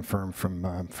get that confirmed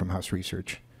from House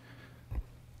Research.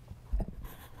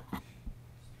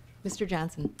 Mr.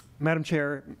 Johnson. Madam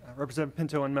Chair, Representative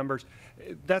Pinto and members,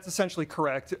 that's essentially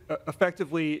correct.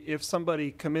 Effectively, if somebody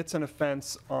commits an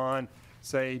offense on,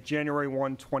 say, January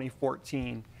 1,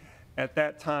 2014, at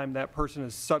that time, that person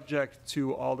is subject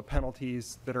to all the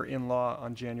penalties that are in law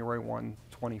on January 1,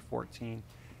 2014.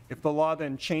 If the law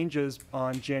then changes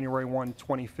on January 1,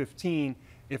 2015,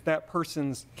 if that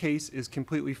person's case is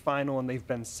completely final and they've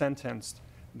been sentenced,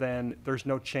 then there's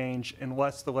no change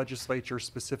unless the legislature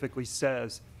specifically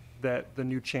says that the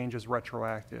new change is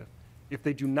retroactive. If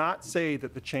they do not say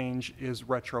that the change is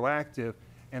retroactive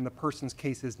and the person's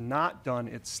case is not done,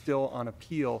 it's still on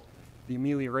appeal, the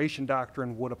amelioration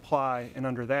doctrine would apply, and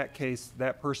under that case,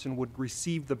 that person would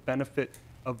receive the benefit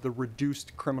of the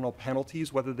reduced criminal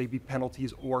penalties, whether they be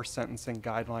penalties or sentencing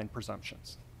guideline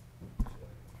presumptions.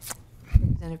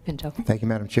 Representative Pinto. Thank you,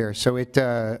 Madam Chair. So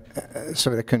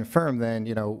so to confirm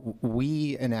then,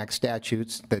 we enact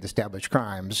statutes that establish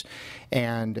crimes,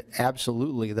 and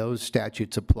absolutely those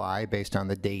statutes apply based on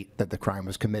the date that the crime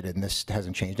was committed, and this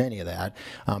hasn't changed any of that.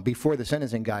 Before the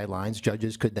sentencing guidelines,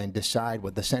 judges could then decide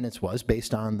what the sentence was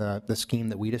based on the scheme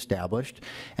that we'd established,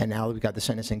 and now we've got the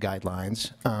sentencing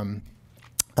guidelines.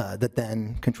 that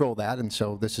then control that, and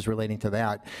so this is relating to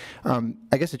that.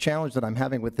 I guess the challenge that I'm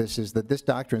having with this is that this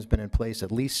doctrine has been in place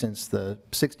at least since the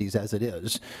 60s as it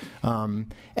is,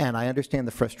 and I understand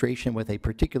the frustration with a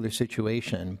particular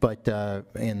situation, but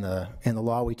in the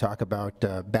law we talk about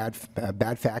bad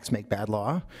facts make bad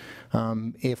law.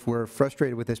 If we're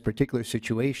frustrated with this particular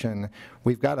situation,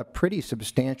 we've got a pretty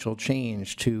substantial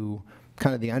change to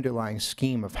kind of the underlying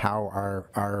scheme of how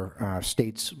our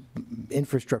state's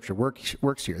infrastructure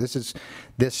works here.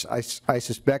 I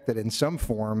suspect that in some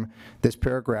form, this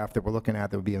paragraph that we're looking at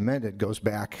that would be amended goes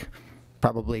back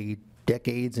probably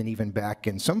decades and even back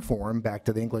in some form back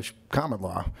to the English common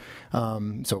law,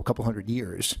 so a couple hundred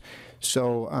years.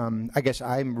 So I guess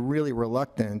I'm really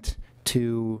reluctant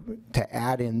to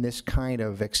add in this kind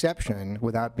of exception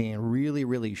without being really,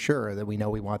 really sure that we know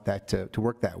we want that to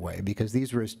work that way, because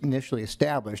these were initially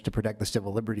established to protect the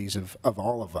civil liberties of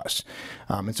all of us.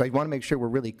 And so I want to make sure we're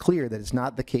really clear that it's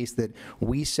not the case that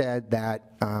we said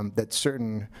that that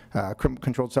certain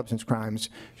controlled substance crimes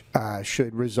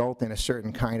should result in a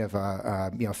certain kind of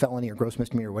felony or gross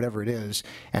misdemeanor or whatever it is,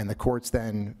 and the courts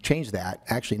then change that.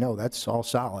 Actually, no, that's all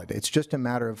solid. It's just a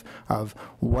matter of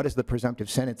what is the presumptive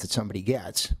sentence that somebody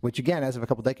gets, which again, as of a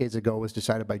couple decades ago, was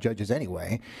decided by judges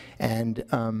anyway. And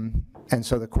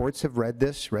so the courts have read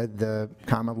the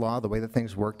common law, the way that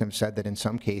things worked, and have said that in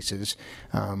some cases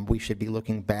we should be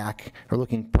looking back, or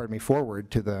looking, pardon me, forward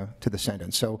to the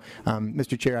sentence. So,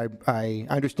 Mr. Chair, I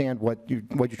understand what you're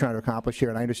trying to accomplish here,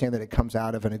 and I understand that it comes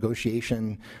out of a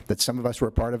negotiation that some of us were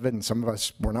a part of it and some of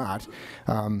us were not.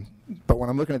 But when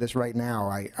I'm looking at this right now,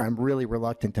 I'm really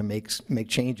reluctant to make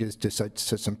changes to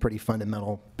some pretty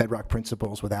fundamental bedrock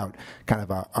principles without kind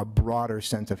of a broader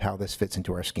sense of how this fits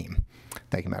into our scheme.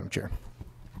 Thank you, Madam Chair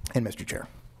and Mr. Chair.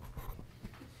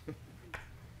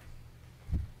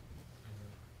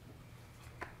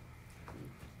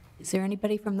 Is there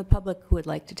anybody from the public who would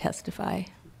like to testify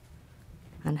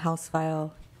on House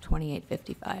File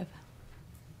 2855?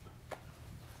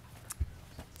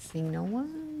 Seeing no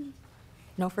one?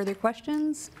 No further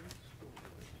questions?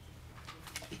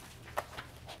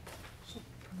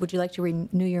 Would you like to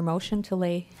renew your motion to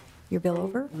lay your bill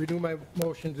over? Renew my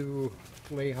motion to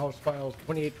lay House Files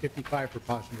 2855 for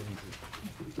possible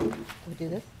inclusion. We do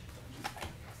this?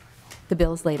 The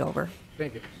bill is laid over.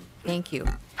 Thank you. Thank you.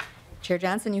 Chair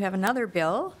Johnson, you have another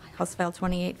bill, House File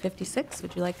 2856.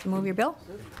 Would you like to move your bill?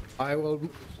 I will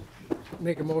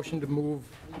make a motion to move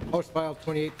House File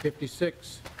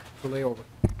 2856 to lay over.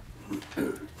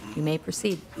 You may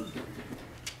proceed.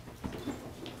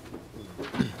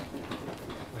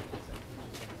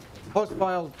 House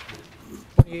File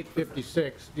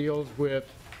 2856 deals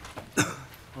with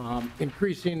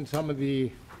increasing some of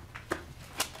the,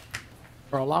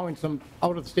 or allowing some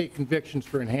out-of-state convictions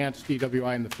for enhanced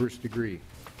DWI in the first degree.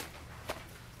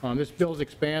 This bill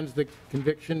expands the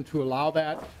conviction to allow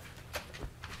that.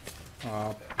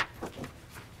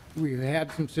 We've had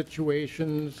some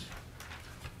situations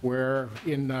where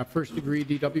in first-degree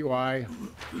DWI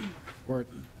or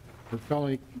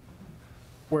felony,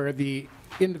 where the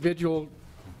individual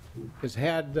has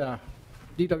had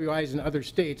DWIs in other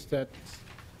states that,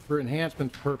 for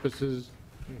enhancement purposes,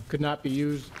 could not be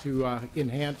used to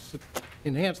enhance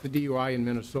the DUI in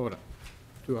Minnesota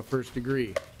to a first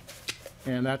degree.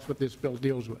 And that's what this bill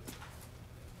deals with.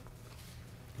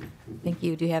 Thank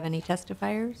you. Do you have any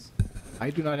testifiers?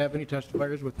 I do not have any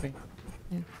testifiers with me.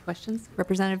 Any questions?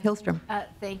 Representative Hillstrom.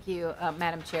 Thank you,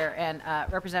 Madam Chair. And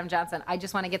Representative Johnson, I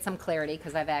just want to get some clarity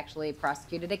because I've actually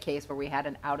prosecuted a case where we had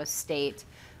an out-of-state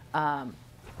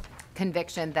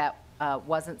conviction that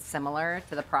wasn't similar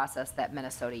to the process that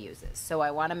Minnesota uses. So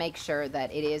I want to make sure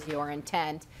that it is your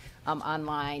intent on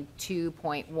line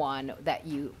 2.1 that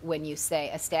when you say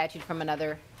a statute from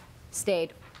another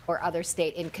state or other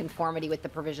state in conformity with the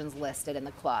provisions listed in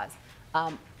the clause.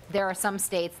 There are some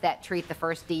states that treat the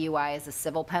first DUI as a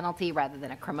civil penalty rather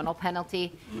than a criminal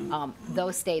penalty.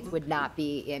 Those states would not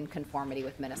be in conformity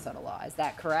with Minnesota law. Is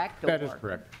that correct? That is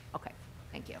correct. Okay,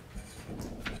 thank you.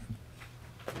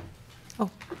 Oh,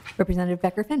 Representative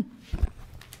Becker-Finn.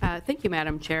 Thank you,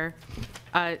 Madam Chair.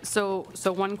 So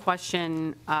one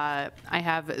question I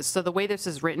have, so the way this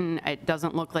is written, it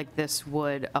doesn't look like this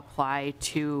would apply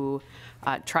to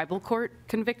tribal court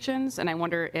convictions, and I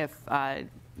wonder if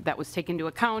that was taken into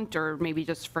account or maybe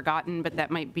just forgotten, but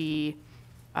that might be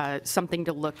something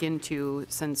to look into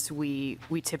since we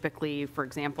typically, for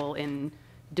example, in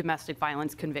domestic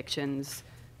violence convictions,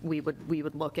 we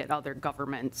would look at other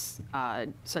governments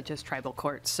such as tribal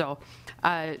courts. So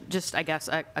just, I guess,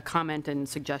 a comment and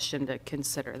suggestion to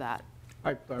consider that.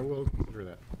 I will consider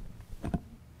that.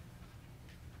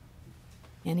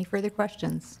 Any further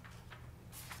questions?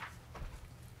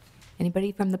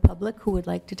 Anybody from the public who would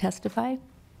like to testify?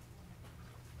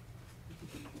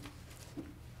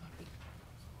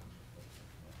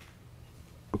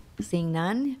 Seeing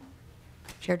none,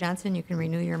 Chair Johnson, you can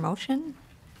renew your motion.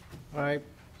 I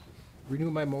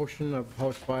renew my motion of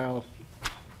House File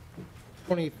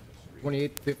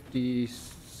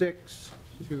 2856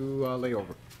 to lay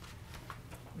over.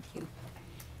 Thank you.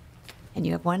 And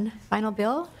you have one final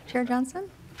bill, Chair Johnson?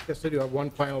 Yes, I do have one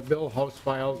final bill, House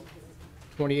File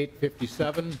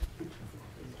 2857.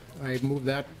 I move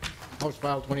that House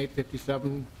File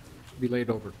 2857 be laid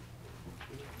over.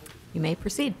 You may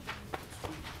proceed.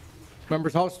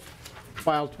 Members, House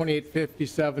File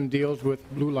 2857 deals with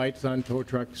blue lights on tow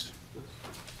trucks,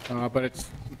 but it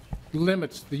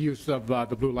limits the use of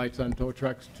the blue lights on tow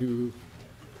trucks to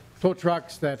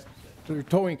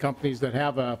towing companies that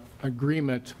have an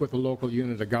agreement with a local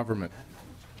unit of government.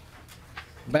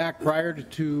 Back prior to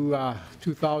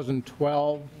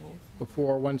 2012,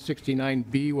 before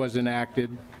 169B was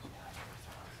enacted,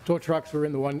 tow trucks were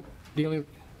in the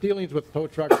dealings with tow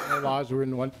trucks and laws were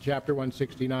in Chapter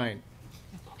 169.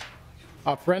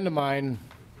 A friend of mine,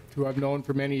 who I've known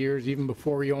for many years, even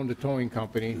before he owned a towing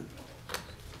company,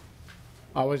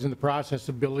 I was in the process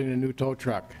of building a new tow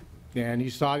truck, and he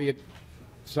saw the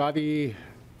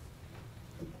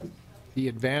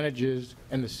advantages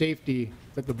and the safety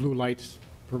that the blue lights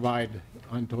provide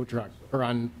on tow trucks or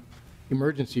on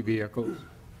emergency vehicles.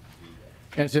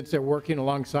 And since they're working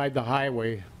alongside the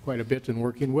highway quite a bit and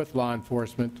working with law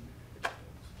enforcement,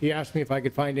 he asked me if I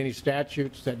could find any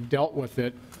statutes that dealt with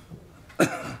it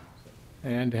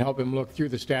and to help him look through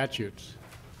the statutes.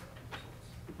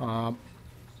 In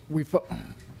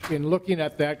looking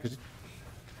at that, because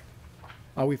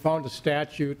we found a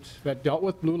statute that dealt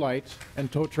with blue lights, and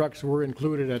tow trucks were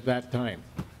included at that time.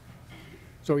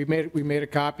 So we made a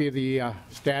copy of the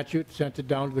statute, sent it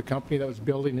down to the company that was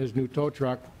building his new tow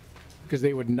truck, because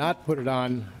they would not put it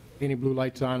on, any blue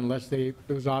lights on, unless it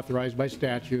was authorized by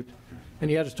statute. And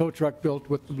he had his tow truck built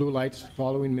with the blue lights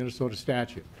following Minnesota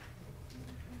statute.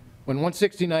 When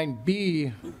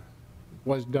 169B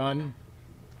was done,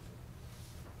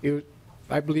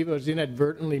 I believe it was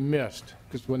inadvertently missed,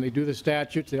 because when they do the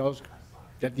statutes, they always,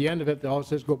 at the end of it, they always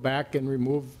says go back and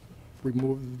remove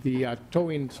the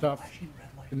towing stuff.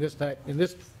 In this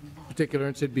particular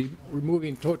instance, it'd be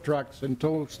removing tow trucks and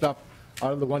tow stuff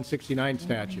out of the 169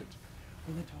 statutes.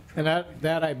 And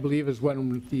that I believe is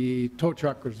when the tow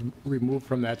truck was removed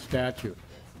from that statute.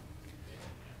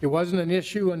 It wasn't an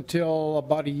issue until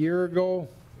about a year ago,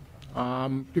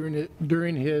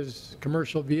 during his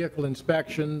commercial vehicle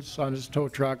inspections on his tow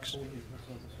trucks,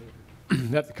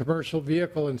 that the commercial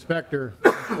vehicle inspector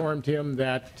informed him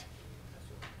that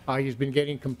he's been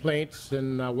getting complaints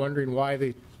and wondering why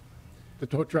the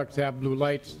tow trucks have blue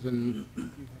lights, and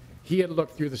he had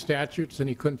looked through the statutes and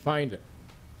he couldn't find it.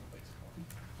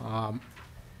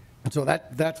 So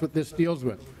that's what this deals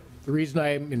with. The reason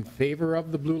I'm in favor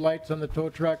of the blue lights on the tow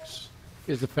trucks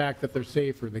is the fact that they're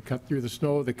safer. They cut through the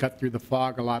snow, they cut through the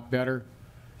fog a lot better.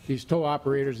 These tow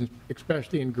operators,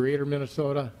 especially in greater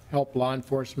Minnesota, help law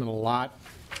enforcement a lot.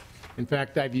 In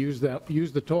fact, I've used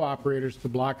the tow operators to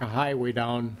block a highway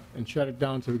down and shut it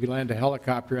down so we could land a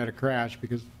helicopter at a crash,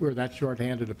 because we're that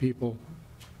short-handed of people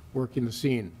working the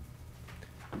scene.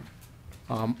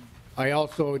 The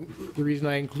reason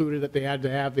I included that they had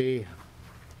to have a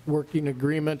working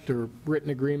agreement or written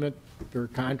agreement or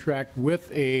contract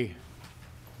with a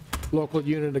local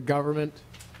unit of government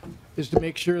is to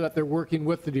make sure that they're working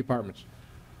with the departments.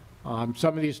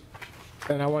 Some of these,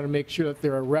 and I want to make sure that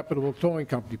they're a reputable towing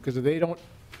company, because if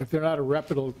they're not a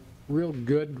real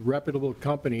good, reputable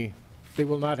company, they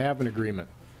will not have an agreement,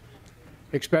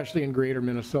 especially in greater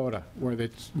Minnesota, where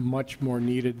it's much more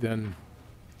needed than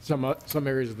some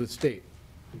areas of the state.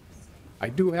 I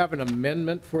do have an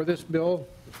amendment for this bill.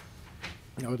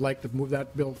 I would like to move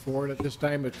that bill forward at this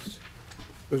time. It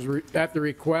was at the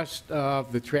request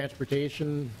of the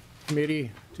Transportation Committee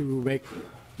to make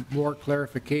more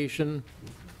clarification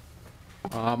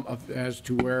as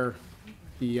to where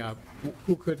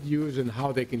who could use and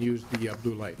how they can use the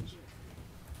blue lights.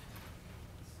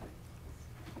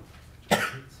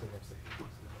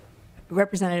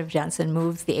 Representative Johnson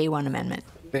moves the A1 amendment.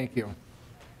 Thank you.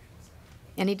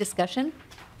 Any discussion?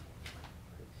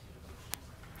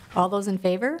 All those in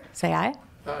favor, say aye.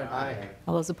 Aye.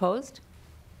 All those opposed?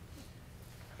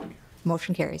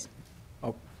 Motion carries.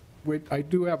 I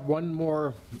do have one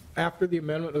more. After the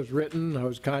amendment was written, I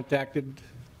was contacted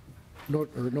or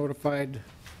notified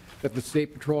that the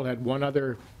State Patrol had one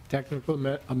other technical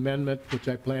amendment, which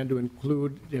I plan to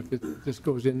include if this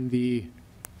goes in the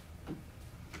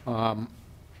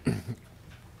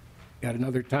at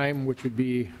another time, which would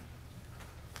be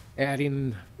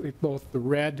adding both the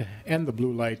red and the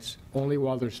blue lights only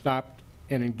while they're stopped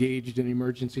and engaged in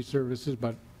emergency services,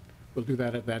 but we'll do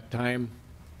that at that time.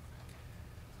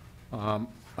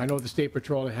 I know the State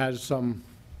Patrol has some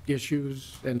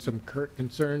issues and some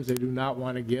concerns. They do not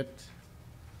want to get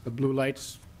the blue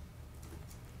lights.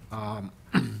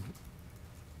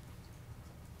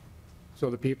 So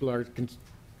the people are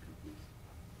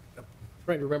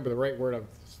trying to remember the right word I was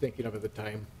thinking of at the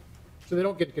time. So they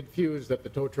don't get confused that the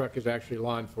tow truck is actually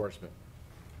law enforcement.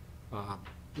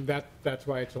 That's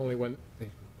why it's only when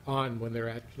they're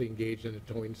actually engaged in a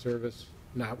towing service,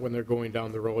 not when they're going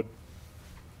down the road.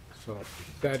 So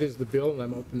that is the bill, and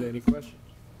I'm open to any questions.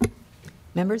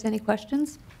 Members, any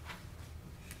questions?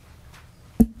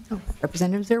 Oh,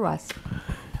 Representative Zerwas.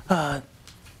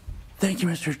 Thank you,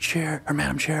 Mr. Chair, or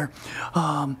Madam Chair.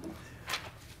 Under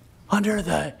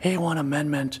the A1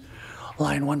 amendment,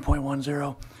 line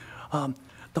 1.10,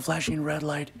 the flashing red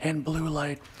light and blue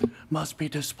light must be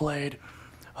displayed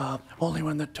only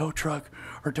when the tow truck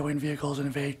or towing vehicles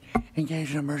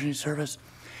engage in emergency service.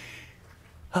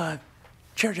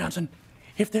 Chair Johnson,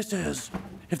 if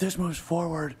this moves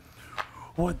forward,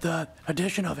 would the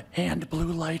addition of and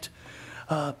blue light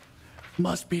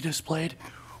must be displayed,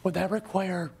 would that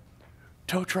require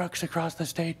tow trucks across the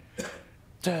state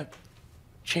to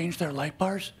change their light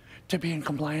bars to be in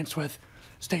compliance with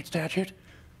state statute?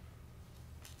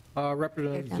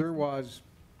 Representative Zerwas,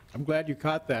 I'm glad you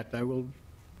caught that.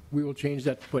 We will change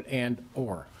that to put and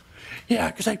or.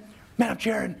 Yeah, because Madam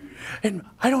Chair, and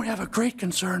I don't have a great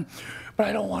concern, but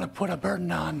I don't want to put a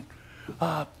burden on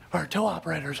our tow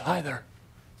operators either.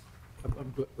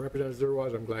 Representative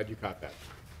Zerwas, I'm glad you caught that.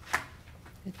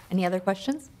 Any other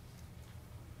questions?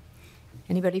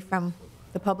 Anybody from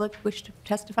the public wish to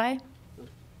testify?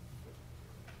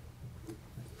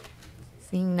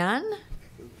 Seeing none.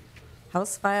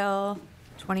 House File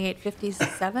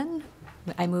 2857,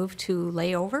 I move to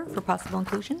lay over for possible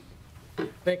inclusion.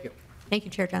 Thank you. Thank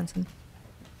you, Chair Johnson.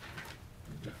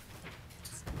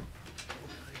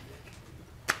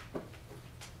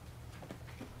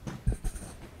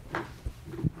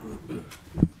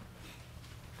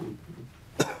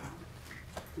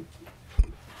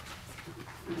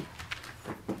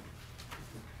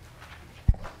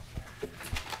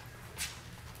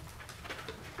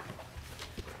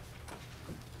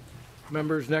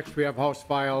 Members, next we have House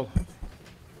File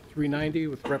 390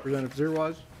 with Representative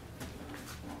Zerwas.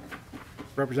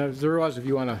 Representative Zerwas, if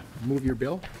you want to move your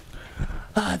bill.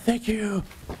 Thank you,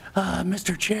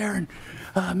 Mr. Chair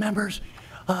and members.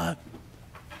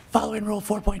 Following Rule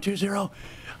 4.20,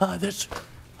 this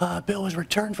bill was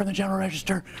returned from the General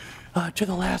Register to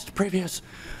the previous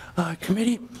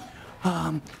committee.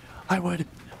 I would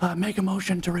make a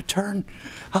motion to return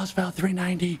House File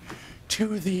 390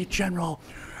 to the General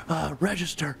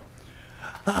Register.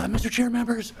 Mr. Chair,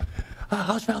 members,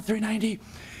 House File 390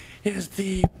 is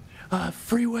the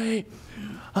freeway,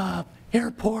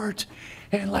 airport,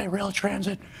 and light rail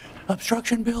transit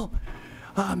obstruction bill.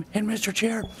 And Mr.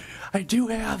 Chair, I do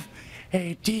have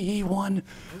a DE1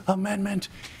 amendment.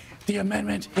 The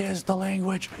amendment is the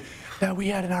language that we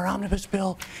had in our omnibus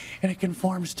bill, and it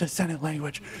conforms to Senate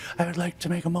language. I would like to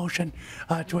make a motion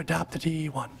to adopt the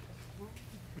DE1.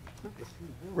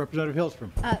 Representative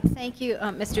Hillstrom. Thank you,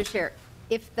 Mr. Chair.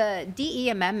 If the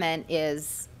DE amendment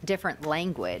is different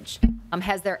language,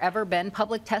 has there ever been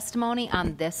public testimony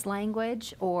on this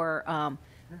language, or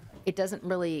it doesn't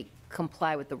really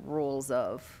comply with the rules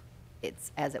of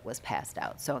it's as it was passed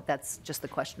out? So that's just the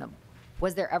question of,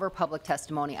 was there ever public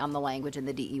testimony on the language in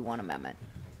the DE1 amendment?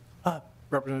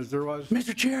 Representative Zerwas.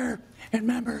 Mr. Chair and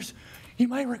members, you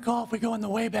might recall, if we go in the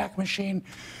Wayback Machine,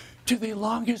 to the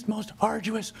longest, most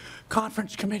arduous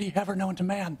conference committee ever known to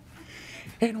man,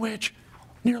 in which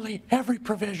nearly every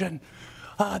provision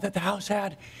that the House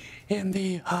had in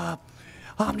the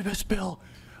omnibus bill,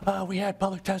 we had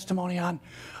public testimony on.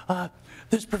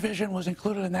 This provision was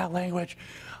included in that language,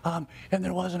 and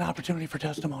there was an opportunity for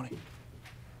testimony.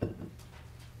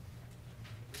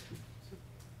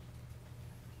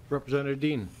 Representative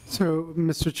Dean. So,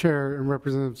 Mr. Chair and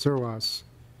Representative Zerwas,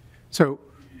 so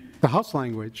the House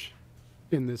language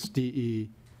in this DE,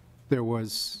 there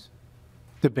was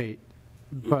debate,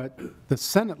 but the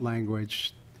Senate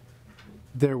language,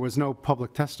 there was no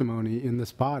public testimony in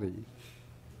this body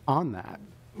on that.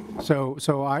 So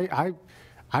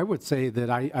I would say that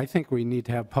I think we need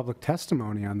to have public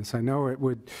testimony on this. I know it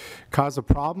would cause a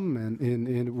problem and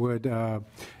it would,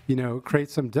 create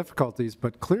some difficulties,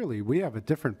 but clearly we have a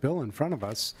different bill in front of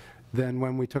us than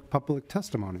when we took public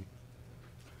testimony.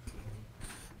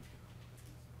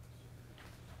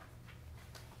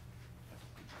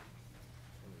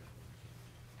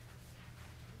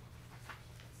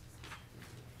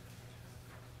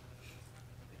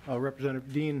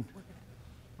 Representative Dean,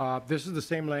 this is the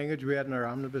same language we had in our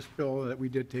omnibus bill that we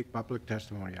did take public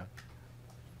testimony on.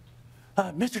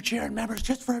 Mr. Chair and members,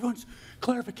 just for everyone's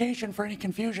clarification, for any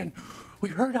confusion, we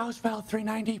heard House File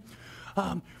 390.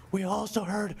 We also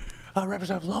heard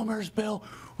Representative Lomer's bill.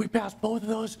 We passed both of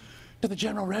those to the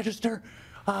General Register.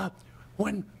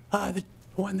 When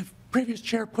the previous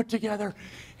chair put together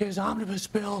his omnibus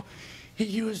bill, he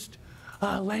used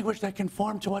language that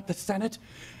conformed to what the Senate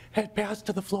had passed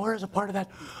to the floor as a part of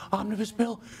that omnibus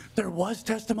bill. There was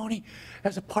testimony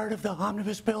as a part of the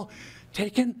omnibus bill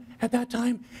taken at that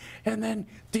time, and then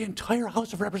the entire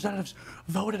House of Representatives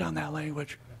voted on that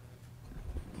language.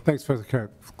 Thanks for the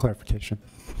clarification.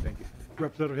 Thank you.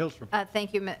 Representative Hillstrom.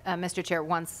 Thank you, Mr. Chair.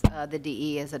 Once the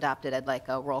DE is adopted, I'd like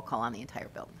a roll call on the entire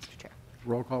bill, Mr. Chair.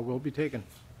 Roll call will be taken.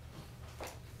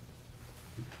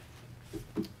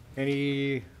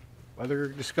 Any other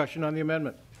discussion on the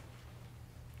amendment?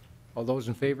 All those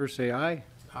in favor say aye.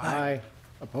 Aye.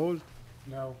 Opposed?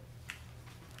 No.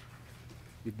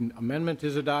 The amendment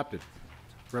is adopted.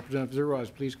 Representative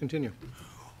Zerwas, please continue.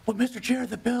 Well, Mr. Chair,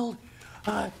 the bill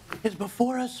is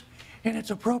before us in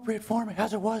its appropriate form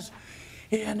as it was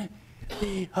in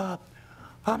the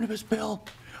omnibus bill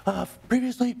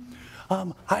previously.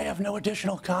 I have no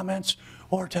additional comments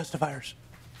or testifiers.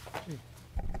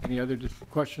 Any other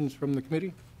questions from the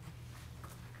committee?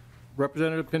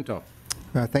 Representative Pinto.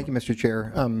 Thank you, Mr.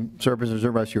 Chair. So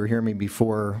Representative Zerwas, you were hearing me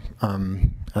before,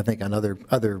 I think on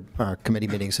other committee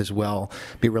meetings as well.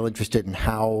 Be real interested in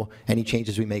how any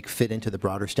changes we make fit into the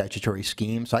broader statutory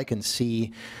scheme. So I can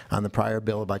see on the prior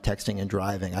bill about texting and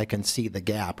driving, I can see the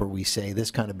gap where we say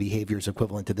this kind of behavior is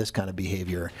equivalent to this kind of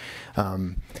behavior.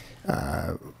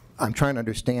 I'm trying to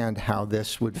understand how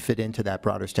this would fit into that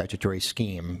broader statutory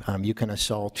scheme. You can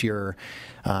assault your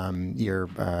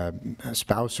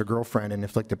spouse or girlfriend and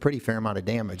inflict a pretty fair amount of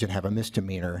damage and have a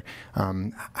misdemeanor.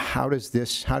 How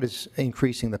does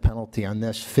increasing the penalty on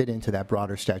this fit into that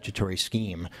broader statutory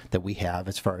scheme that we have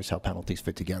as far as how penalties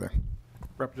fit together?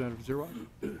 Representative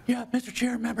Zerwas. Yeah, Mr.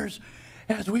 Chair, members,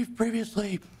 as we've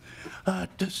previously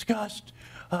discussed,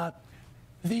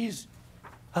 these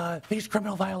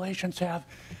criminal violations have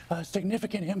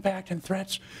significant impact and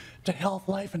threats to health,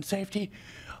 life, and safety.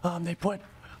 They put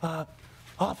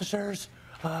officers,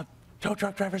 tow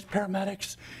truck drivers,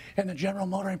 paramedics, and the general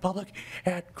motoring public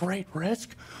at great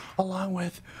risk, along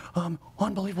with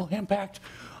unbelievable impact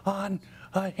on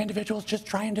individuals just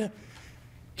trying to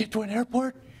get to an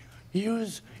airport,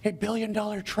 use a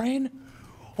billion-dollar train,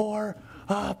 or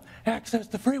access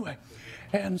the freeway.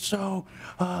 And so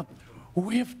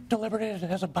we've deliberated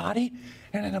as a body,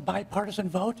 and in a bipartisan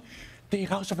vote, the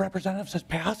House of Representatives has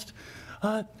passed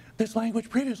this language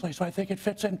previously, so I think it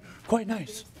fits in quite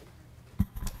nice.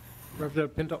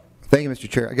 Representative Pinto. Thank you, Mr.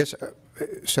 Chair. I guess,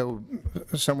 so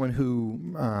someone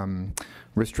who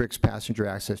restricts passenger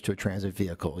access to a transit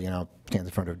vehicle, stands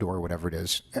in front of a door, whatever it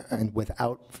is, and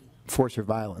without force or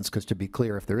violence, because to be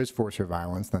clear, if there is force or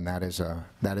violence, then that is a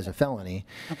felony.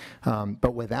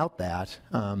 But without that,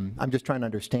 I'm just trying to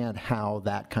understand how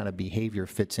that kind of behavior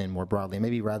fits in more broadly.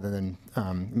 Maybe rather than,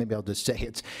 maybe I'll just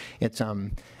say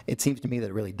it seems to me that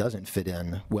it really doesn't fit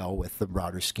in well with the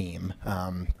broader scheme.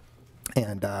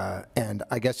 And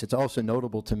I guess it's also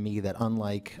notable to me that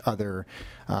unlike other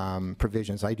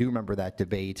provisions, I do remember that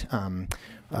debate,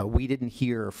 we didn't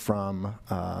hear from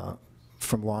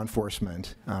law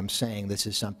enforcement saying this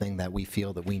is something that we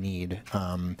feel that we need,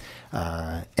 and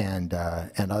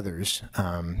others.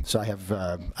 So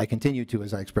I continue to,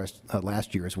 as I expressed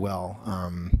last year as well,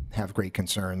 have great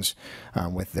concerns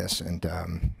with this, and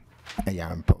yeah,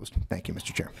 I'm opposed. Thank you,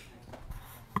 Mr. Chair.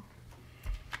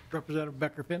 Representative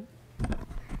Becker-Finn.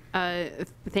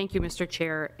 Thank you, Mr.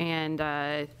 Chair.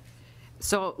 And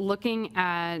so looking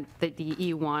at the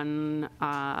DE1,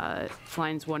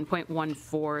 lines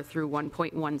 1.14 through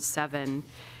 1.17,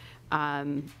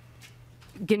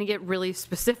 going to get really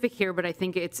specific here, but I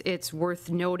think it's worth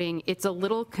noting it's a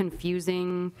little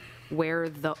confusing where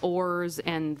the ors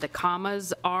and the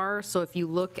commas are. So if you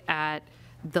look at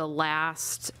the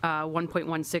last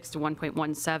 1.16 to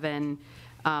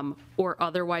 1.17, or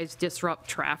otherwise disrupt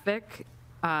traffic,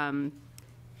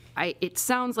 it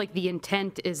sounds like the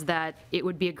intent is that it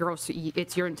would be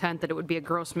it's your intent that it would be a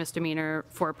gross misdemeanor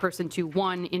for a person to,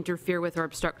 1, interfere with or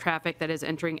obstruct traffic that is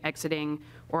entering, exiting,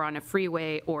 or on a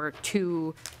freeway, or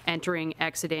 2, entering,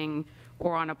 exiting,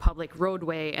 or on a public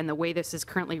roadway. And the way this is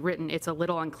currently written, it's a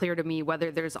little unclear to me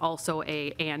whether there's also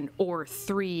or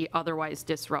 3, otherwise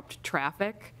disrupt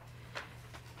traffic,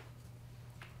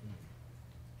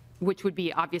 which would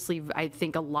be obviously, I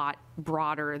think, a lot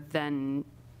broader than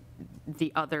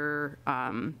the other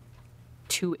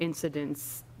 2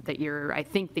 incidents I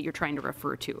think that you're trying to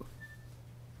refer to.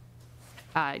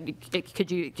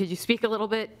 Could you speak a little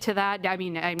bit to that? I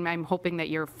mean, I'm hoping that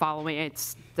you're following.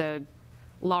 It's the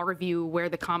law review where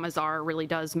the commas are really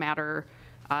does matter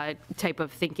type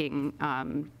of thinking,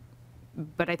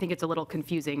 but I think it's a little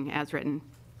confusing as written.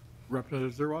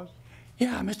 Representative Zerwas?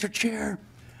 Yeah, Mr. Chair,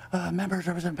 members,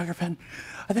 Representative Becker-Finn,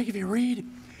 I think if you read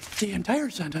the entire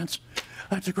sentence,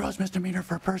 it's a gross misdemeanor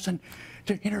for a person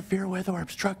to interfere with or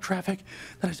obstruct traffic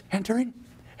that is entering,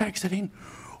 exiting,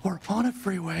 or on a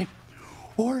freeway,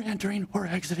 or entering or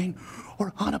exiting,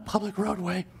 or on a public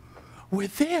roadway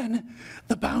within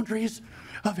the boundaries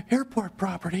of airport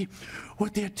property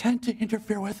with the intent to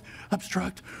interfere with,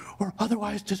 obstruct, or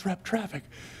otherwise disrupt traffic.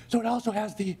 So it also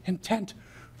has the intent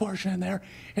portion in there,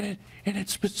 and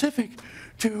it's specific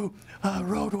to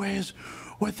roadways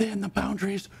within the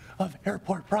boundaries of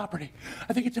airport property.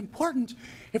 I think it's important,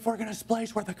 if we're going to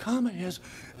place where the comma is,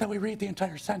 that we read the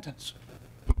entire sentence.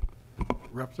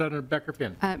 Representative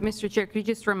Becker-Finn? Mr. Chair, could you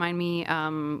just remind me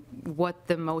what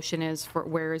the motion is for,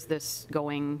 where is this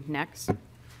going next?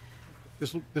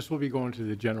 This will be going to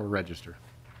the general register.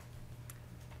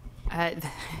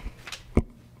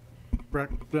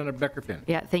 Representative Becker-Finn?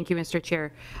 Yeah, thank you, Mr.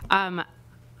 Chair.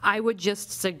 I would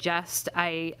just suggest,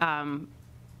 I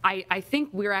think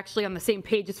we're actually on the same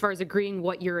page as far as agreeing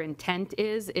what your intent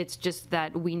is. It's just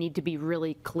that we need to be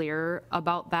really clear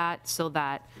about that so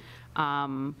that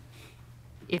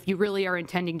if you really are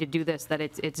intending to do this, that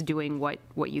it's doing what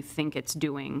you think it's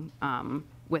doing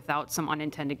without some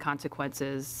unintended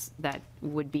consequences that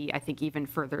would be, I think, even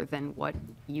further than what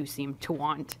you seem to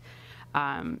want.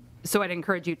 So I'd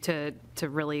encourage you to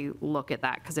really look at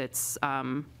that because it's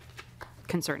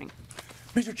concerning.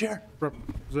 Mr. Chair.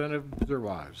 Representative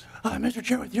Zerwas? Mr.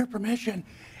 Chair, with your permission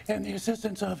and the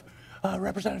assistance of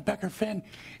Representative Becker-Finn,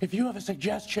 if you have a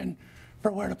suggestion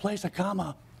for where to place a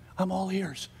comma, I'm all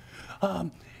ears.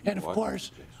 And of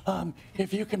course,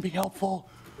 if you can be helpful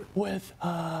with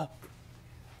the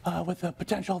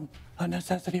potential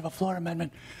necessity of a floor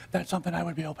amendment, that's something I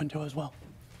would be open to as well.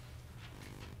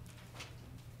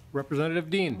 Representative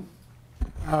Dean?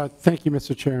 Thank you,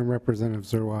 Mr. Chair and Representative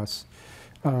Zerwas.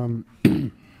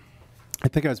 I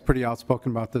think I was pretty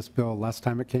outspoken about this bill last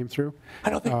time it came through.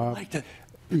 I don't think you liked it.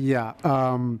 Yeah.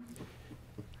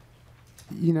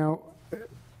 You know,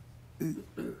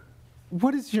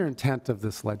 what is your intent of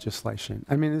this legislation?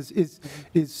 I mean,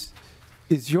 is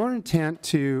your intent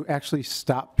to actually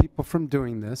stop people from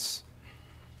doing this,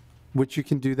 which you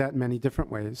can do that in many different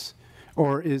ways,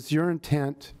 or is your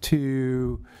intent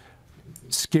to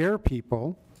scare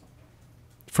people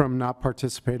from not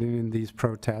participating in these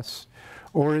protests,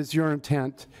 or is your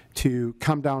intent to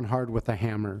come down hard with a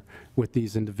hammer with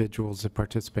these individuals that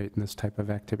participate in this type of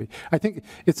activity? I think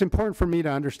it's important for me to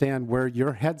understand where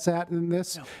your head's at in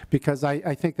this, because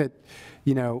I think that,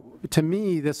 you know, to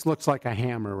me, this looks like a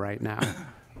hammer right now.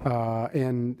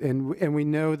 And we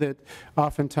know that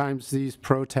oftentimes these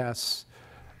protests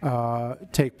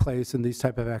take place and these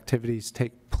type of activities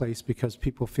take place because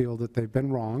people feel that they've been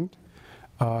wronged,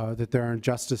 that there are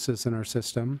injustices in our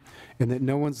system, and that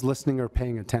no one's listening or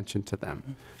paying attention to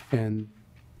them. And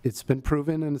it's been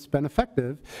proven and it's been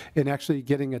effective in actually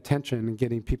getting attention and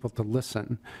getting people to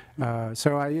listen.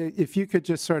 So if you could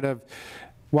just sort of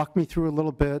walk me through a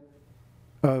little bit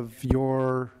of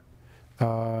your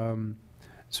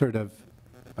sort of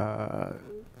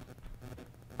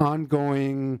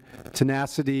ongoing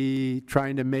tenacity,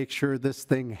 trying to make sure this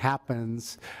thing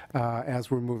happens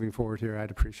as we're moving forward here, I'd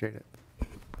appreciate it.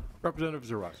 Representative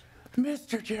Zerwas?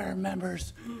 Mr. Chair,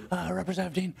 members,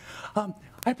 Representative Dean,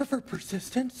 I prefer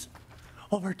persistence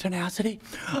over tenacity.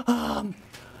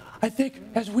 I think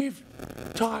as we've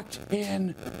talked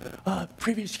in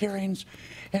previous hearings,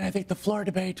 and I think the floor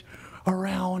debate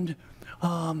around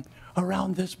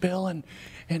this bill and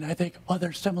I think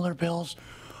other similar bills,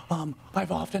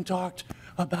 I've often talked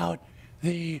about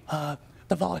the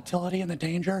volatility and the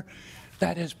danger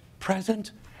that is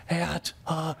present at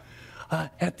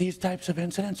these types of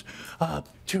incidents,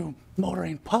 to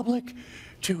motoring public,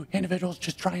 to individuals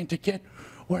just trying to get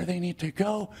where they need to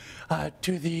go,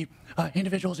 to the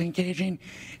individuals engaging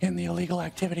in the illegal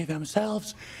activity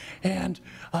themselves, and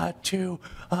to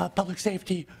public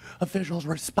safety officials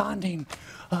responding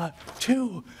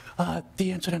to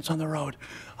the incidents on the road.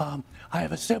 I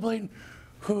have a sibling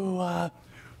who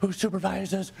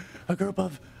supervises a group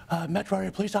of metro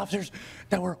area police officers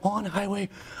that were on Freeway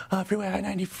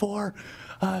I-94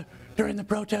 during the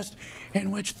protest,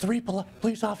 in which 3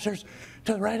 police officers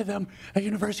to the right of them, a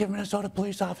University of Minnesota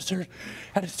police officer,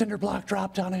 had a cinder block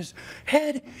dropped on his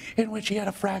head, in which he had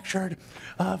a fractured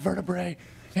vertebrae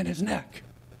in his neck.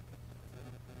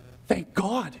 thank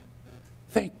God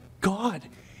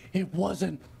it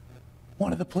wasn't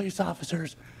one of the police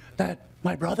officers that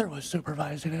my brother was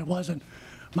supervising. It wasn't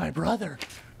my brother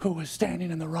who was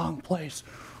standing in the wrong place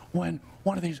when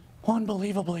one of these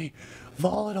unbelievably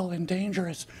volatile and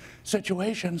dangerous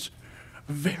situations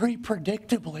very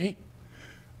predictably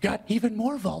got even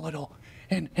more volatile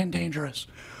and dangerous.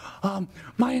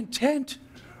 My intent,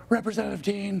 Representative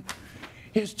Dean,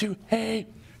 is to, A,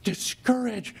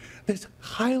 discourage this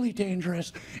highly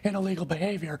dangerous and illegal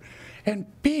behavior, and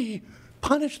B,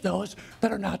 punish those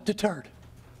that are not deterred.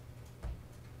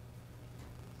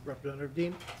 Representative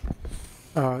Dean?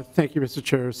 Thank you, Mr.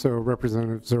 Chair. So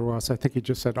Representative Zerwas, I think you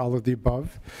just said all of the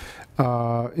above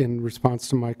in response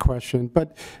to my question.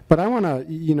 But I want to,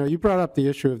 you brought up the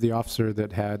issue of the officer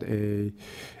that had a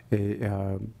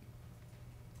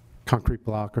concrete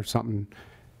block or something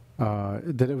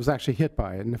that it was actually hit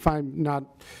by it. And if I'm not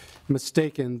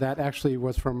mistaken, that actually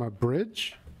was from a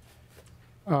bridge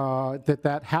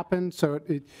that happened. So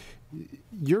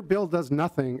your bill does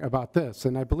nothing about this,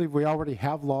 and I believe we already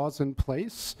have laws in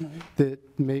place that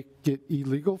make it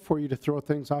illegal for you to throw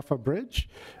things off a bridge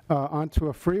onto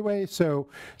a freeway. So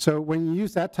when you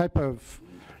use that type of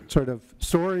sort of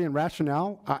story and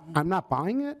rationale, I'm not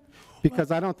buying it,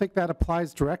 because I don't think that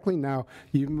applies directly. Now,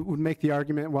 you would make the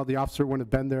argument, well, the officer wouldn't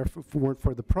have been there if it weren't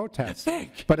for the protest.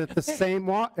 But at the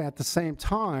same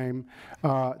time,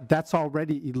 that's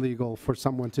already illegal for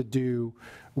someone to do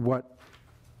what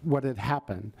had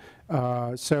happened.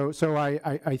 So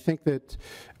I think that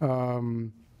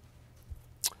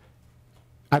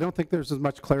I don't think there's as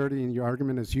much clarity in your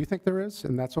argument as you think there is,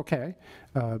 and that's okay,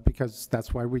 because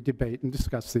that's why we debate and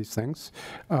discuss these things.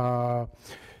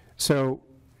 So,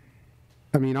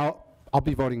 I mean, I'll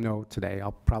be voting no today.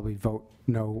 I'll probably vote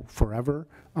no forever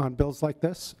on bills like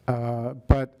this.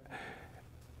 But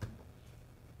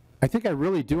I think I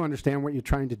really do understand what you're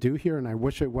trying to do here, and I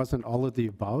wish it wasn't all of the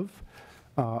above.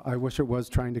 I wish it was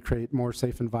trying to create more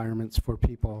safe environments for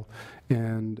people,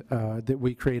 and that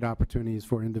we create opportunities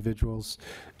for individuals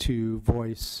to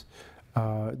voice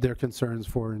their concerns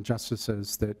for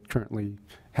injustices that currently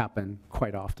happen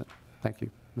quite often. Thank you,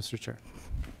 Mr. Chair.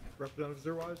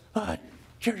 Representative Zerwas?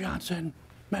 Chair Johnson,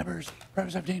 members,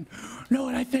 Representative Dean. No,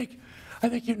 and I think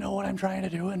you know what I'm trying to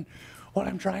do, and what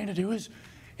I'm trying to do is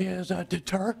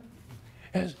deter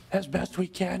as best we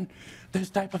can this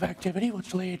type of activity,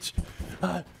 which leads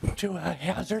to a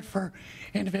hazard for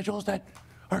individuals that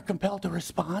are compelled to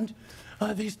respond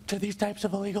to these types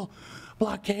of illegal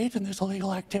blockades and this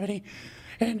illegal activity.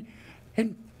 And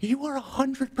you are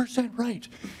 100% right.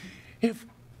 If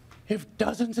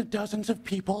dozens and dozens of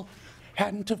people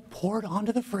hadn't have poured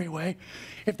onto the freeway,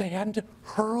 if they hadn't have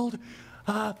hurled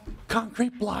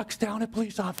concrete blocks down at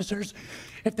police officers,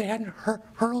 if they hadn't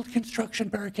hurled construction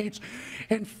barricades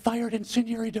and fired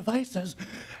incendiary devices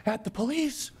at the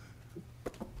police,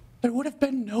 there would have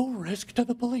been no risk to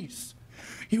the police.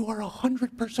 You are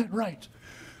 100% right.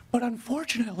 But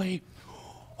unfortunately,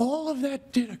 all of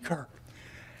that did occur.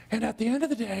 And at the end of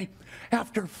the day,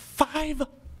 after 5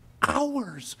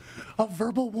 hours of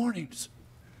verbal warnings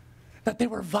that they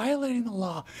were violating the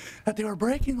law, that they were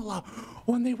breaking the law,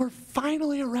 when they were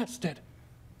finally arrested,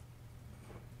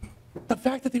 the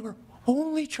fact that they were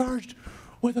only charged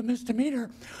with a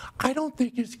misdemeanor, I don't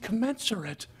think is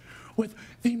commensurate with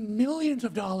the millions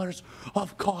of dollars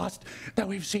of cost that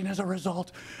we've seen as a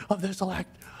result of this lack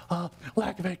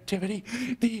of activity,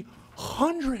 the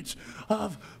hundreds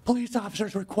of police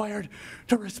officers required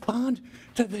to respond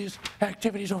to these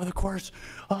activities over the course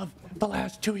of the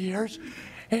last 2 years,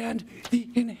 and the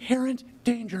inherent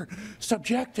danger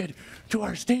subjected to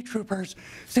our state troopers,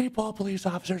 St. Paul police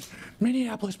officers,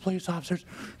 Minneapolis police officers,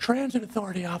 Transit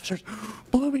Authority officers,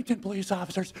 Bloomington police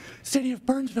officers, City of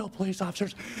Burnsville police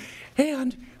officers,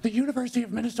 and the University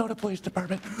of Minnesota Police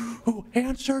Department, who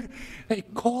answered a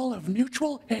call of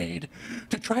mutual aid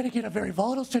to try to get a very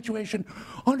volatile situation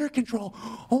under control,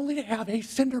 only to have a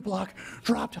cinder block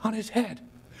dropped on his head.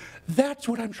 That's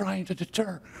what I'm trying to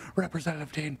deter,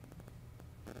 Representative Dean.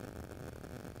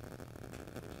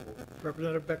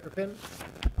 Representative Becker-Finn?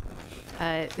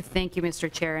 Thank you,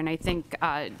 Mr. Chair. And I think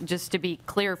just to be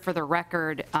clear for the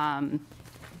record,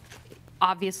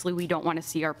 obviously we don't want to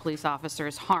see our police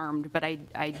officers harmed, but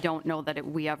I don't know that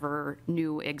we ever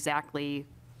knew exactly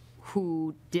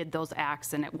who did those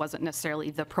acts, and it wasn't necessarily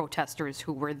the protesters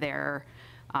who were there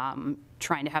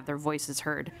trying to have their voices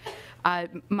heard.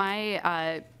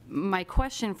 My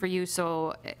question for you,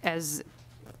 so as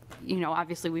you know,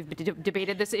 obviously we've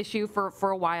debated this issue for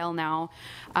a while now,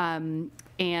 and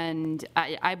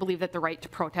I believe that the right to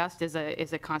protest is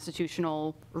a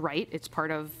constitutional right. It's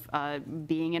part of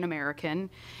being an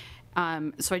American,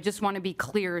 So I just want to be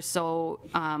clear. So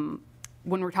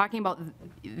when we're talking about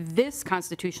this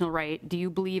constitutional right, do you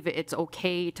believe it's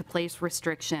okay to place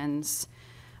restrictions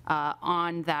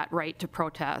on that right to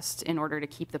protest in order to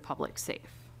keep the public safe?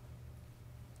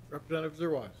 Representative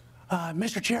Zerwas.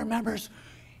 Mr. Chair, members,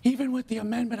 even with the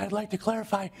amendment, I'd like to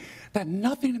clarify that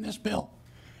nothing in this bill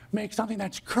makes something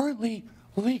that's currently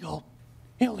legal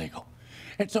illegal.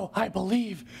 And so I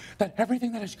believe that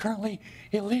everything that is currently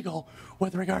illegal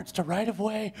with regards to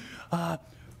right-of-way,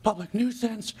 public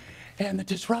nuisance, and the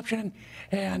disruption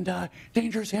and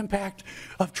dangerous impact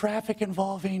of traffic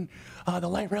involving the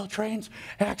light rail trains,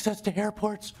 access to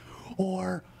airports,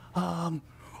 or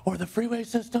the freeway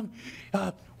system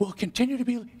will continue to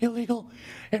be illegal.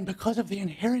 And because of the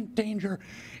inherent danger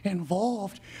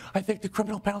involved, I think the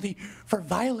criminal penalty for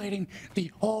violating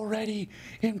the already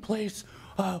in place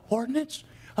ordinance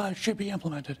should be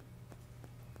implemented.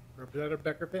 Representative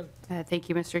Becker-Finn. Thank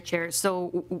you, Mr. Chair. So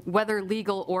whether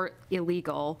legal or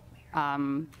illegal,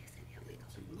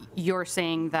 you're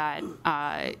saying that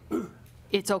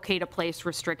it's okay to place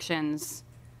restrictions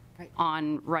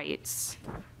on rights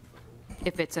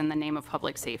if it's in the name of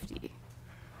public safety?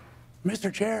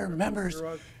 Mr. Chair, members,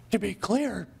 to be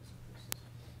clear,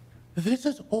 this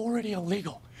is already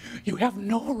illegal. You have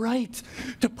no right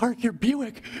to park your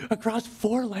Buick across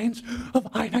 4 lanes of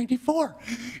I-94.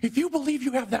 If you believe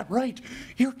you have that right,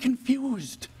 you're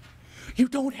confused. You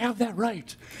don't have that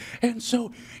right. And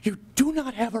so you do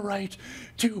not have a right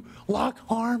to lock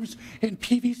arms in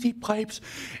PVC pipes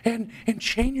and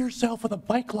chain yourself with a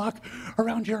bike lock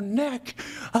around your neck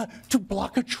to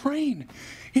block a train.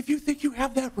 If you think you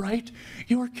have that right,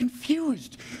 you are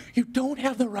confused. You don't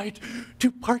have the right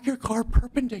to park your car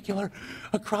perpendicular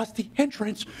across the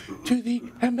entrance to the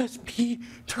MSP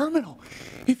terminal.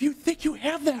 If you think you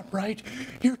have that right,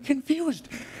 you're confused.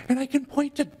 And I can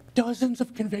point to dozens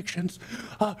of convictions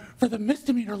for the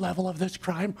misdemeanor level of this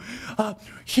crime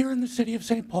here in the city of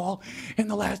St. Paul in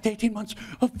the last 18 months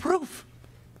of proof.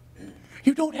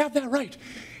 You don't have that right.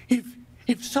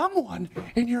 If someone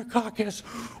in your caucus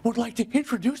would like to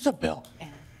introduce a bill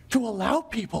to allow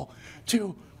people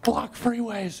to block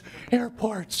freeways,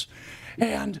 airports,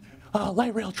 and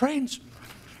light rail trains,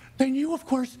 then you, of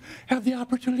course, have the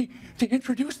opportunity to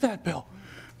introduce that bill.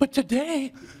 But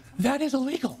today, that is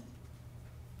illegal.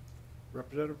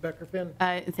 Representative Becker-Finn.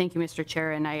 Thank you, Mr.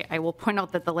 Chair. And I will point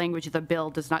out that the language of the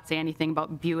bill does not say anything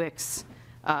about Buicks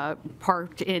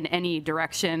parked in any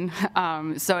direction.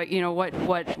 So, you know,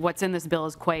 what's in this bill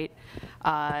is quite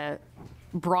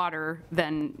broader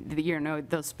than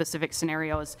those specific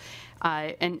scenarios.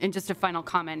 And just a final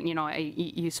comment, you know,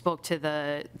 you spoke to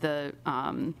the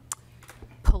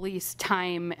police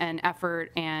time and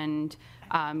effort and,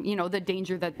 you know, the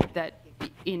danger that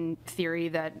in theory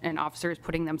that an officer is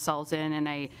putting themselves in.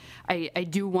 And I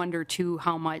do wonder too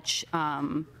how much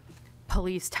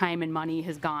police time and money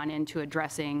has gone into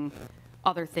addressing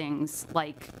other things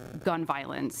like gun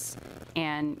violence.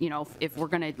 And, you know, if we're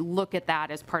going to look at that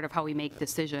as part of how we make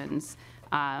decisions,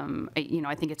 you know,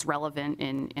 I think it's relevant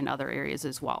in other areas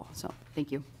as well. So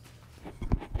thank you.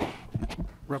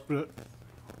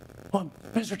 Well,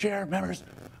 Mr. Chair, members,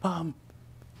 I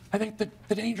think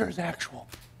the danger is actual.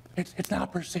 It's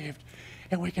not perceived.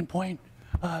 And we can point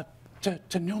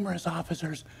to numerous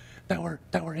officers that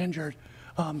were injured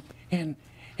in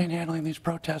handling these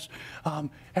protests.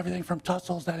 Everything from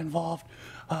tussles that involved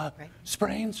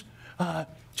sprains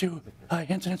to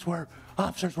incidents where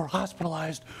officers were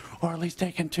hospitalized or at least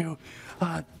taken to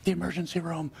the emergency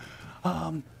room.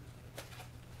 I'll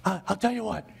tell you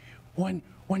what, when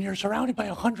you're surrounded by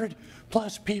 100+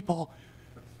 people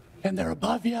and they're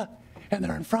above you and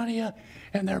they're in front of you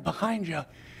and they're behind you,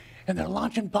 and they're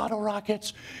launching bottle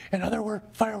rockets and other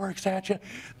fireworks at you.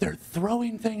 They're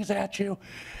throwing things at you.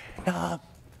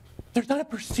 There's not a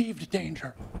perceived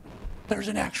danger. There's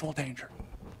an actual danger.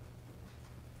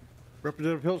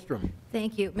 Representative Hillstrom.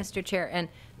 Thank you, Mr. Chair. And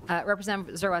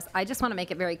Representative Zerwas, I just want to make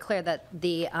it very clear that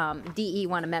the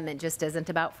DE1 amendment just isn't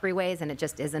about freeways and it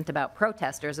just isn't about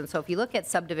protesters. And so if you look at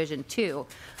subdivision 2,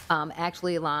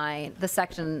 actually the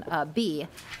section B,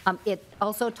 it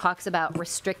also talks about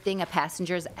restricting a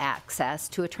passenger's access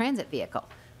to a transit vehicle.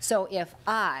 So if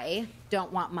I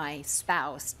don't want my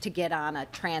spouse to get on a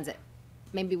transit,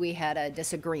 maybe we had a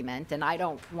disagreement and I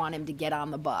don't want him to get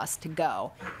on the bus to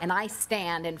go, and I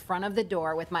stand in front of the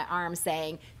door with my arm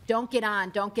saying, don't get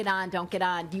on, don't get on, don't get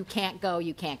on, you can't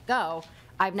go,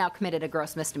 I've now committed a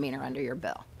gross misdemeanor under your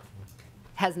bill.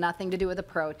 Has nothing to do with a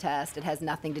protest, it has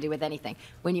nothing to do with anything.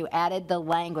 When you added the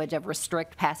language of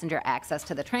restrict passenger access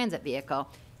to the transit vehicle,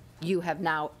 you have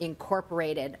now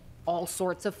incorporated all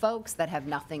sorts of folks that have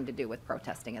nothing to do with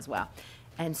protesting as well.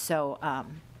 And so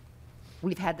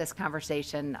we've had this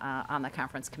conversation on the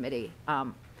conference committee.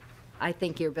 I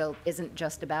think your bill isn't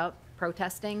just about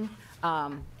protesting,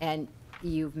 and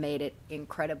you've made it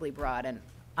incredibly broad. And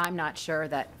I'm not sure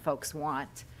that folks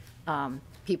want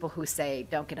people who say,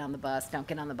 don't get on the bus, don't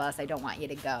get on the bus, I don't want you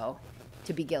to go,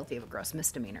 to be guilty of a gross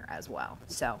misdemeanor as well.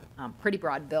 So pretty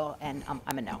broad bill, and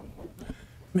I'm a no.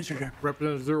 Mr. Chair.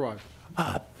 Representative Zerwas.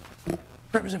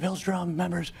 Representative Hillstrom,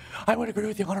 members, I would agree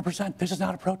with you 100%. This is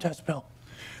not a protest bill.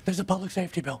 This is a public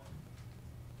safety bill.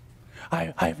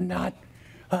 I have not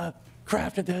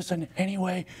crafted this in any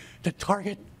way to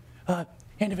target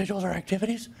individuals or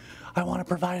activities. I want to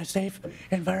provide a safe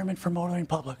environment for motoring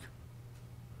public.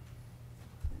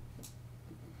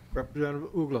 Representative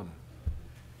Uglum.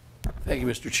 Thank you,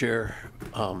 Mr. Chair.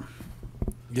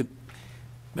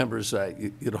 Members,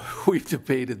 we've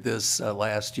debated this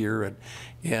last year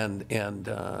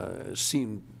and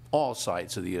seen all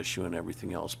sides of the issue and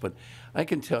everything else. But I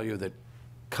can tell you that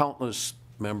countless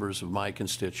members of my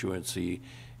constituency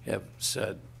have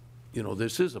said,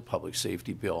 this is a public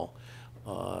safety bill.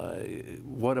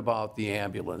 What about the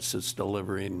ambulance that's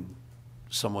delivering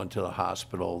someone to the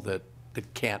hospital that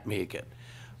can't make it?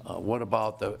 What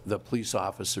about the police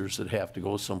officers that have to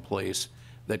go someplace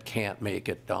that can't make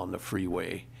it down the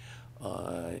freeway?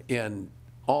 And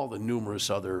all the numerous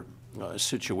other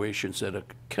situations that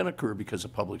can occur because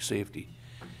of public safety.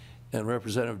 And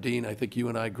Representative Dean, I think you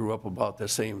and I grew up about the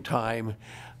same time,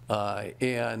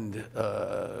 and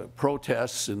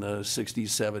protests in the 60s,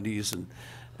 70s,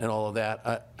 and all of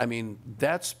that. I mean,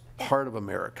 that's part of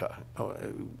America,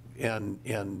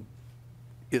 and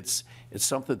it's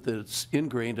something that's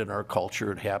ingrained in our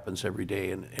culture. It happens every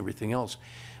day and everything else.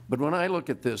 But when I look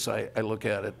at this, I look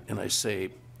at it and I say,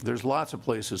 there's lots of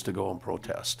places to go and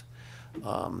protest.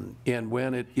 And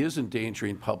when it is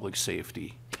endangering public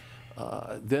safety,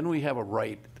 then we have a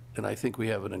right, and I think we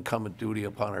have an incumbent duty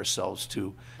upon ourselves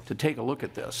to take a look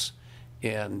at this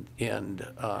and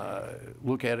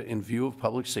look at it in view of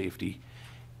public safety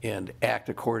and act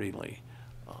accordingly.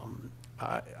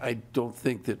 I don't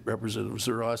think that Representative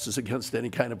Zerwas is against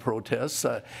any kind of protests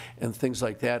and things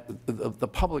like that. The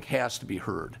public has to be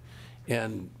heard.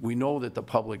 And we know that the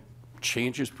public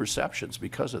changes perceptions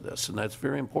because of this, and that's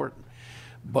very important.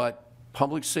 But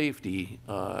public safety,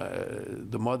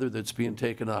 the mother that's being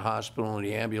taken to the hospital in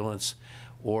the ambulance,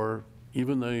 or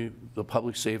even the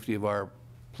public safety of our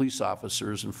police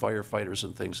officers and firefighters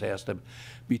and things has to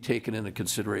be taken into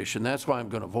consideration. That's why I'm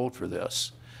going to vote for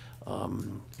this.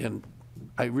 And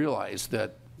I realize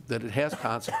that it has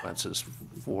consequences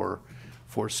for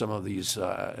some of these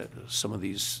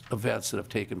events that have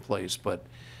taken place, but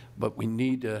we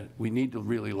need to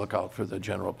really look out for the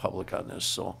general public on this.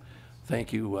 So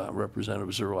thank you, Representative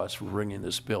Zerwas, for bringing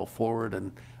this bill forward.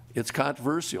 And it's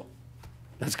controversial.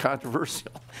 It's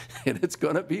controversial, and it's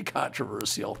going to be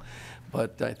controversial,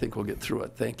 but I think we'll get through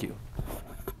it. Thank you.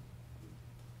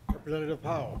 Representative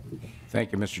Powell.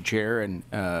 Thank you, Mr. Chair. And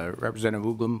Representative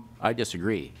Uglum, I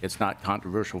disagree. It's not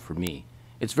controversial for me.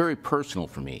 It's very personal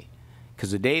for me,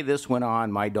 because the day this went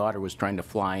on, my daughter was trying to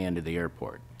fly into the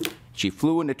airport. She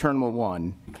flew into Terminal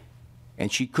 1,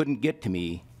 and she couldn't get to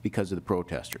me because of the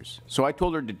protesters. So I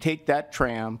told her to take that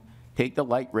tram, take the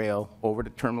light rail over to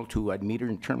Terminal 2. I'd meet her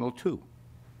in Terminal 2.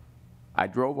 I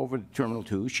drove over to Terminal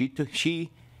 2.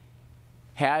 She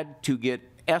had to get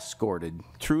escorted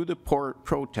through the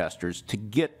protesters to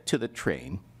get to the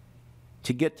train,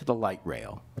 to get to the light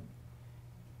rail.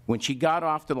 When she got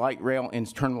off the light rail in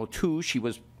Terminal 2, she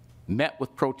was met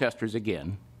with protesters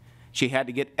again. She had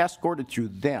to get escorted through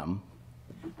them.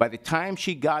 By the time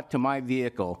she got to my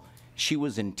vehicle, she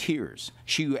was in tears.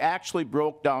 She actually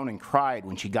broke down and cried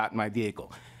when she got in my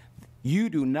vehicle. You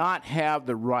do not have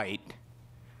the right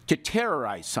to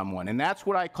terrorize someone, and that's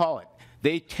what I call it.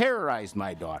 They terrorized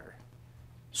my daughter.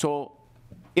 So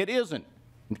it isn't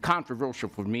controversial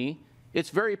for me.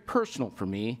 It's very personal for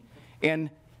me, and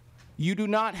you do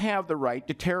not have the right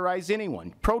to terrorize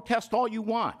anyone. Protest all you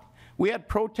want. We had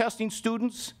protesting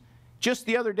students just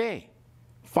the other day,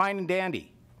 fine and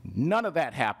dandy. None of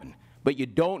that happened, but you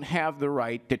don't have the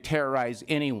right to terrorize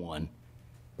anyone,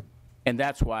 and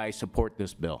that's why I support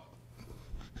this bill.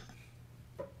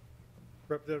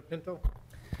 Representative Pinto.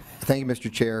 Thank you,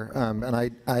 Mr. Chair. And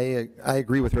I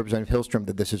agree with Representative Hillstrom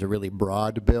that this is a really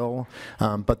broad bill,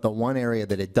 but the one area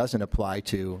that it doesn't apply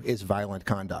to is violent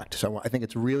conduct. So I think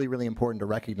it's really, really important to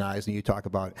recognize, and you talk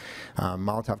about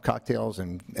Molotov cocktails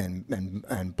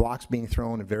and blocks being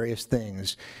thrown and various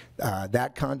things,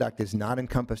 that conduct is not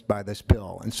encompassed by this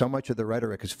bill, and so much of the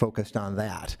rhetoric is focused on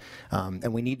that.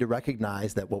 And we need to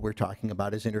recognize that what we're talking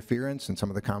about is interference, and some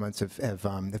of the comments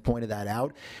have pointed that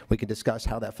out. We can discuss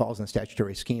how that falls in the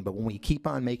statutory scheme, but when we keep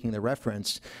on making the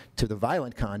reference to the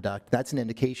violent conduct, that's an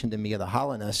indication to me of the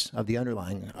hollowness of the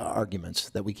underlying arguments,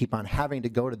 that we keep on having to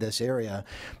go to this area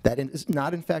that is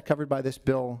not in fact covered by this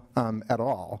bill at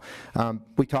all.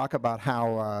 We talk about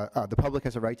how the public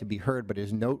has a right to be heard, but it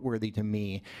is noteworthy to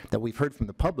me that we've heard from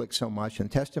the public so much in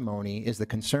testimony is the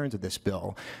concerns of this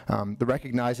bill. The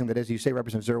recognizing that, as you say,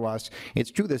 Representative Zerwas,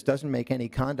 it's true this doesn't make any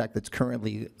conduct that's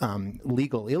currently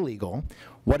legal illegal.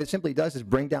 What it simply does is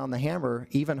bring down the hammer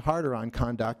even harder on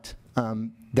conduct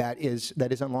that is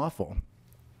unlawful.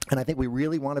 And I think we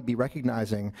really want to be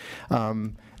recognizing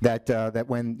that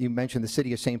when you mentioned the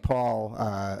city of St. Paul,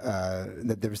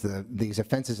 that there's these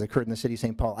offenses that occurred in the city of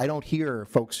St. Paul, I don't hear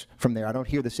folks from there, I don't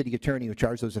hear the city attorney who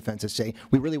charged those offenses say,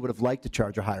 we really would have liked to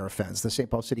charge a higher offense, the St.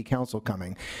 Paul City Council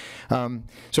coming. So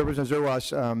Representative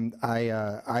Zerwas,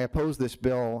 I oppose this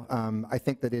bill. I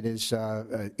think that it is,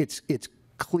 it's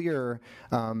clear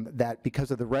that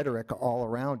because of the rhetoric all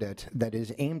around it that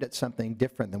is aimed at something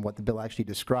different than what the bill actually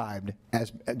describes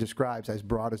as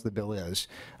broad as the bill is.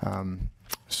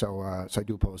 So I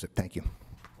do oppose it. Thank you.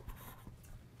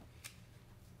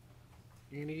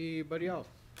 Anybody else?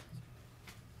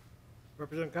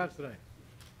 Representative Considine.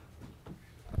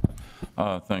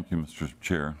 Thank you, Mr.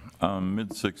 Chair.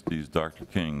 Mid-60s, Dr.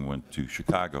 King went to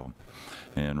Chicago,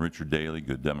 and Richard Daley,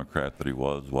 good Democrat that he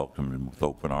was, welcomed him with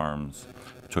open arms,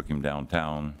 took him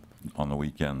downtown on the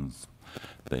weekends.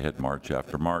 They had march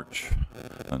after march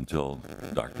until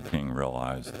Dr. King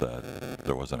realized that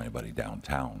there wasn't anybody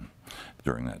downtown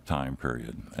during that time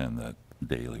period, and that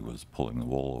Daley was pulling the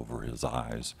wool over his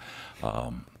eyes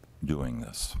doing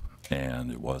this.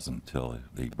 And it wasn't until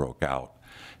he broke out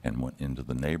and went into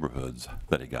the neighborhoods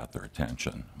that he got their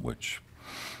attention, which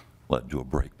led to a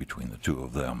break between the two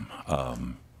of them.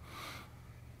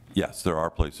 Yes, there are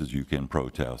places you can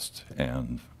protest,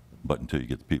 but until you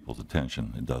get the people's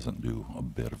attention, it doesn't do a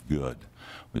bit of good,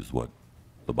 is what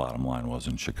the bottom line was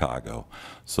in Chicago.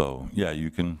 So yeah,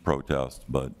 you can protest,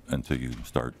 but until you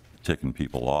start ticking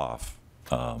people off,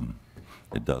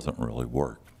 it doesn't really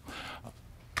work.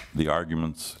 The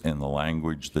arguments and the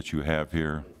language that you have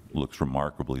here looks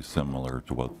remarkably similar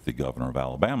to what the governor of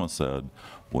Alabama said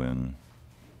when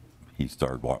he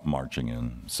started marching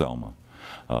in Selma.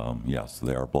 Yes,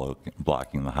 they are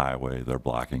blocking the highway, they're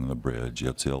blocking the bridge,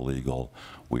 it's illegal,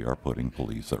 we are putting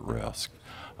police at risk.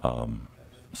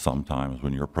 Sometimes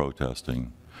when you're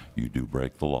protesting, you do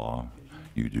break the law,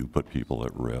 you do put people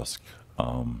at risk,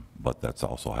 but that's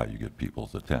also how you get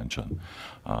people's attention.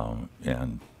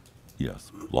 And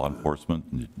yes, law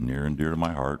enforcement, near and dear to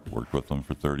my heart, worked with them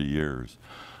for 30 years.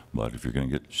 But if you're going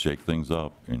to shake things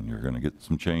up and you're going to get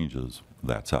some changes,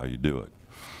 that's how you do it.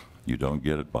 You don't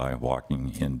get it by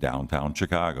walking in downtown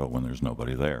Chicago when there's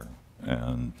nobody there.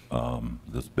 And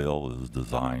this bill is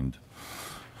designed,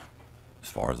 as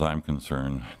far as I'm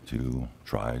concerned, to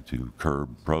try to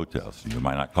curb protests. You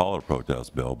might not call it a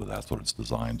protest bill, but that's what it's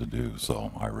designed to do.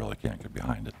 So I really can't get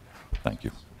behind it. Thank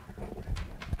you.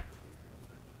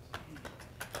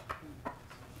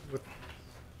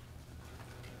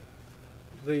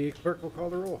 The clerk will call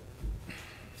the roll.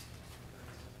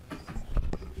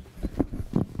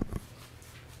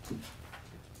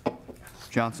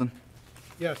 Johnson,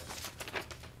 Yes.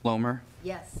 Lomer,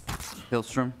 Yes.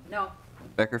 Hillstrom, No.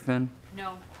 Beckerfin,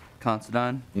 No.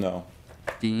 Considine, No.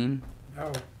 Dean,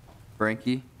 No.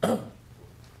 Franke,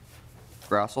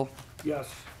 Grossel,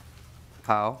 Yes.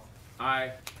 Howe,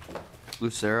 Aye.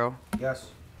 Lucero, Yes.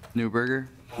 Newberger,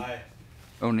 Aye.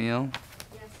 O'Neill,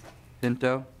 Yes.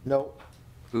 Pinto, No.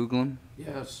 Uglum,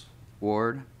 Yes.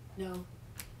 Ward, No.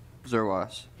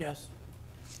 Zerwas. Yes.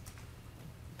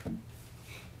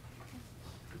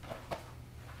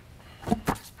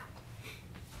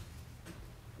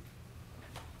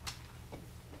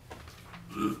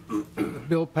 The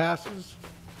bill passes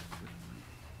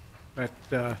at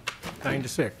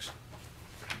 9-6.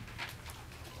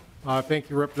 Thank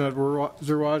you, Representative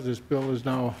Zerwas. This bill is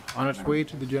now on its way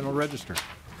to the General Register.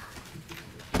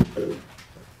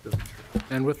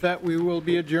 And with that, we will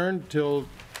be adjourned till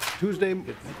Tuesday,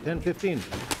 10:15.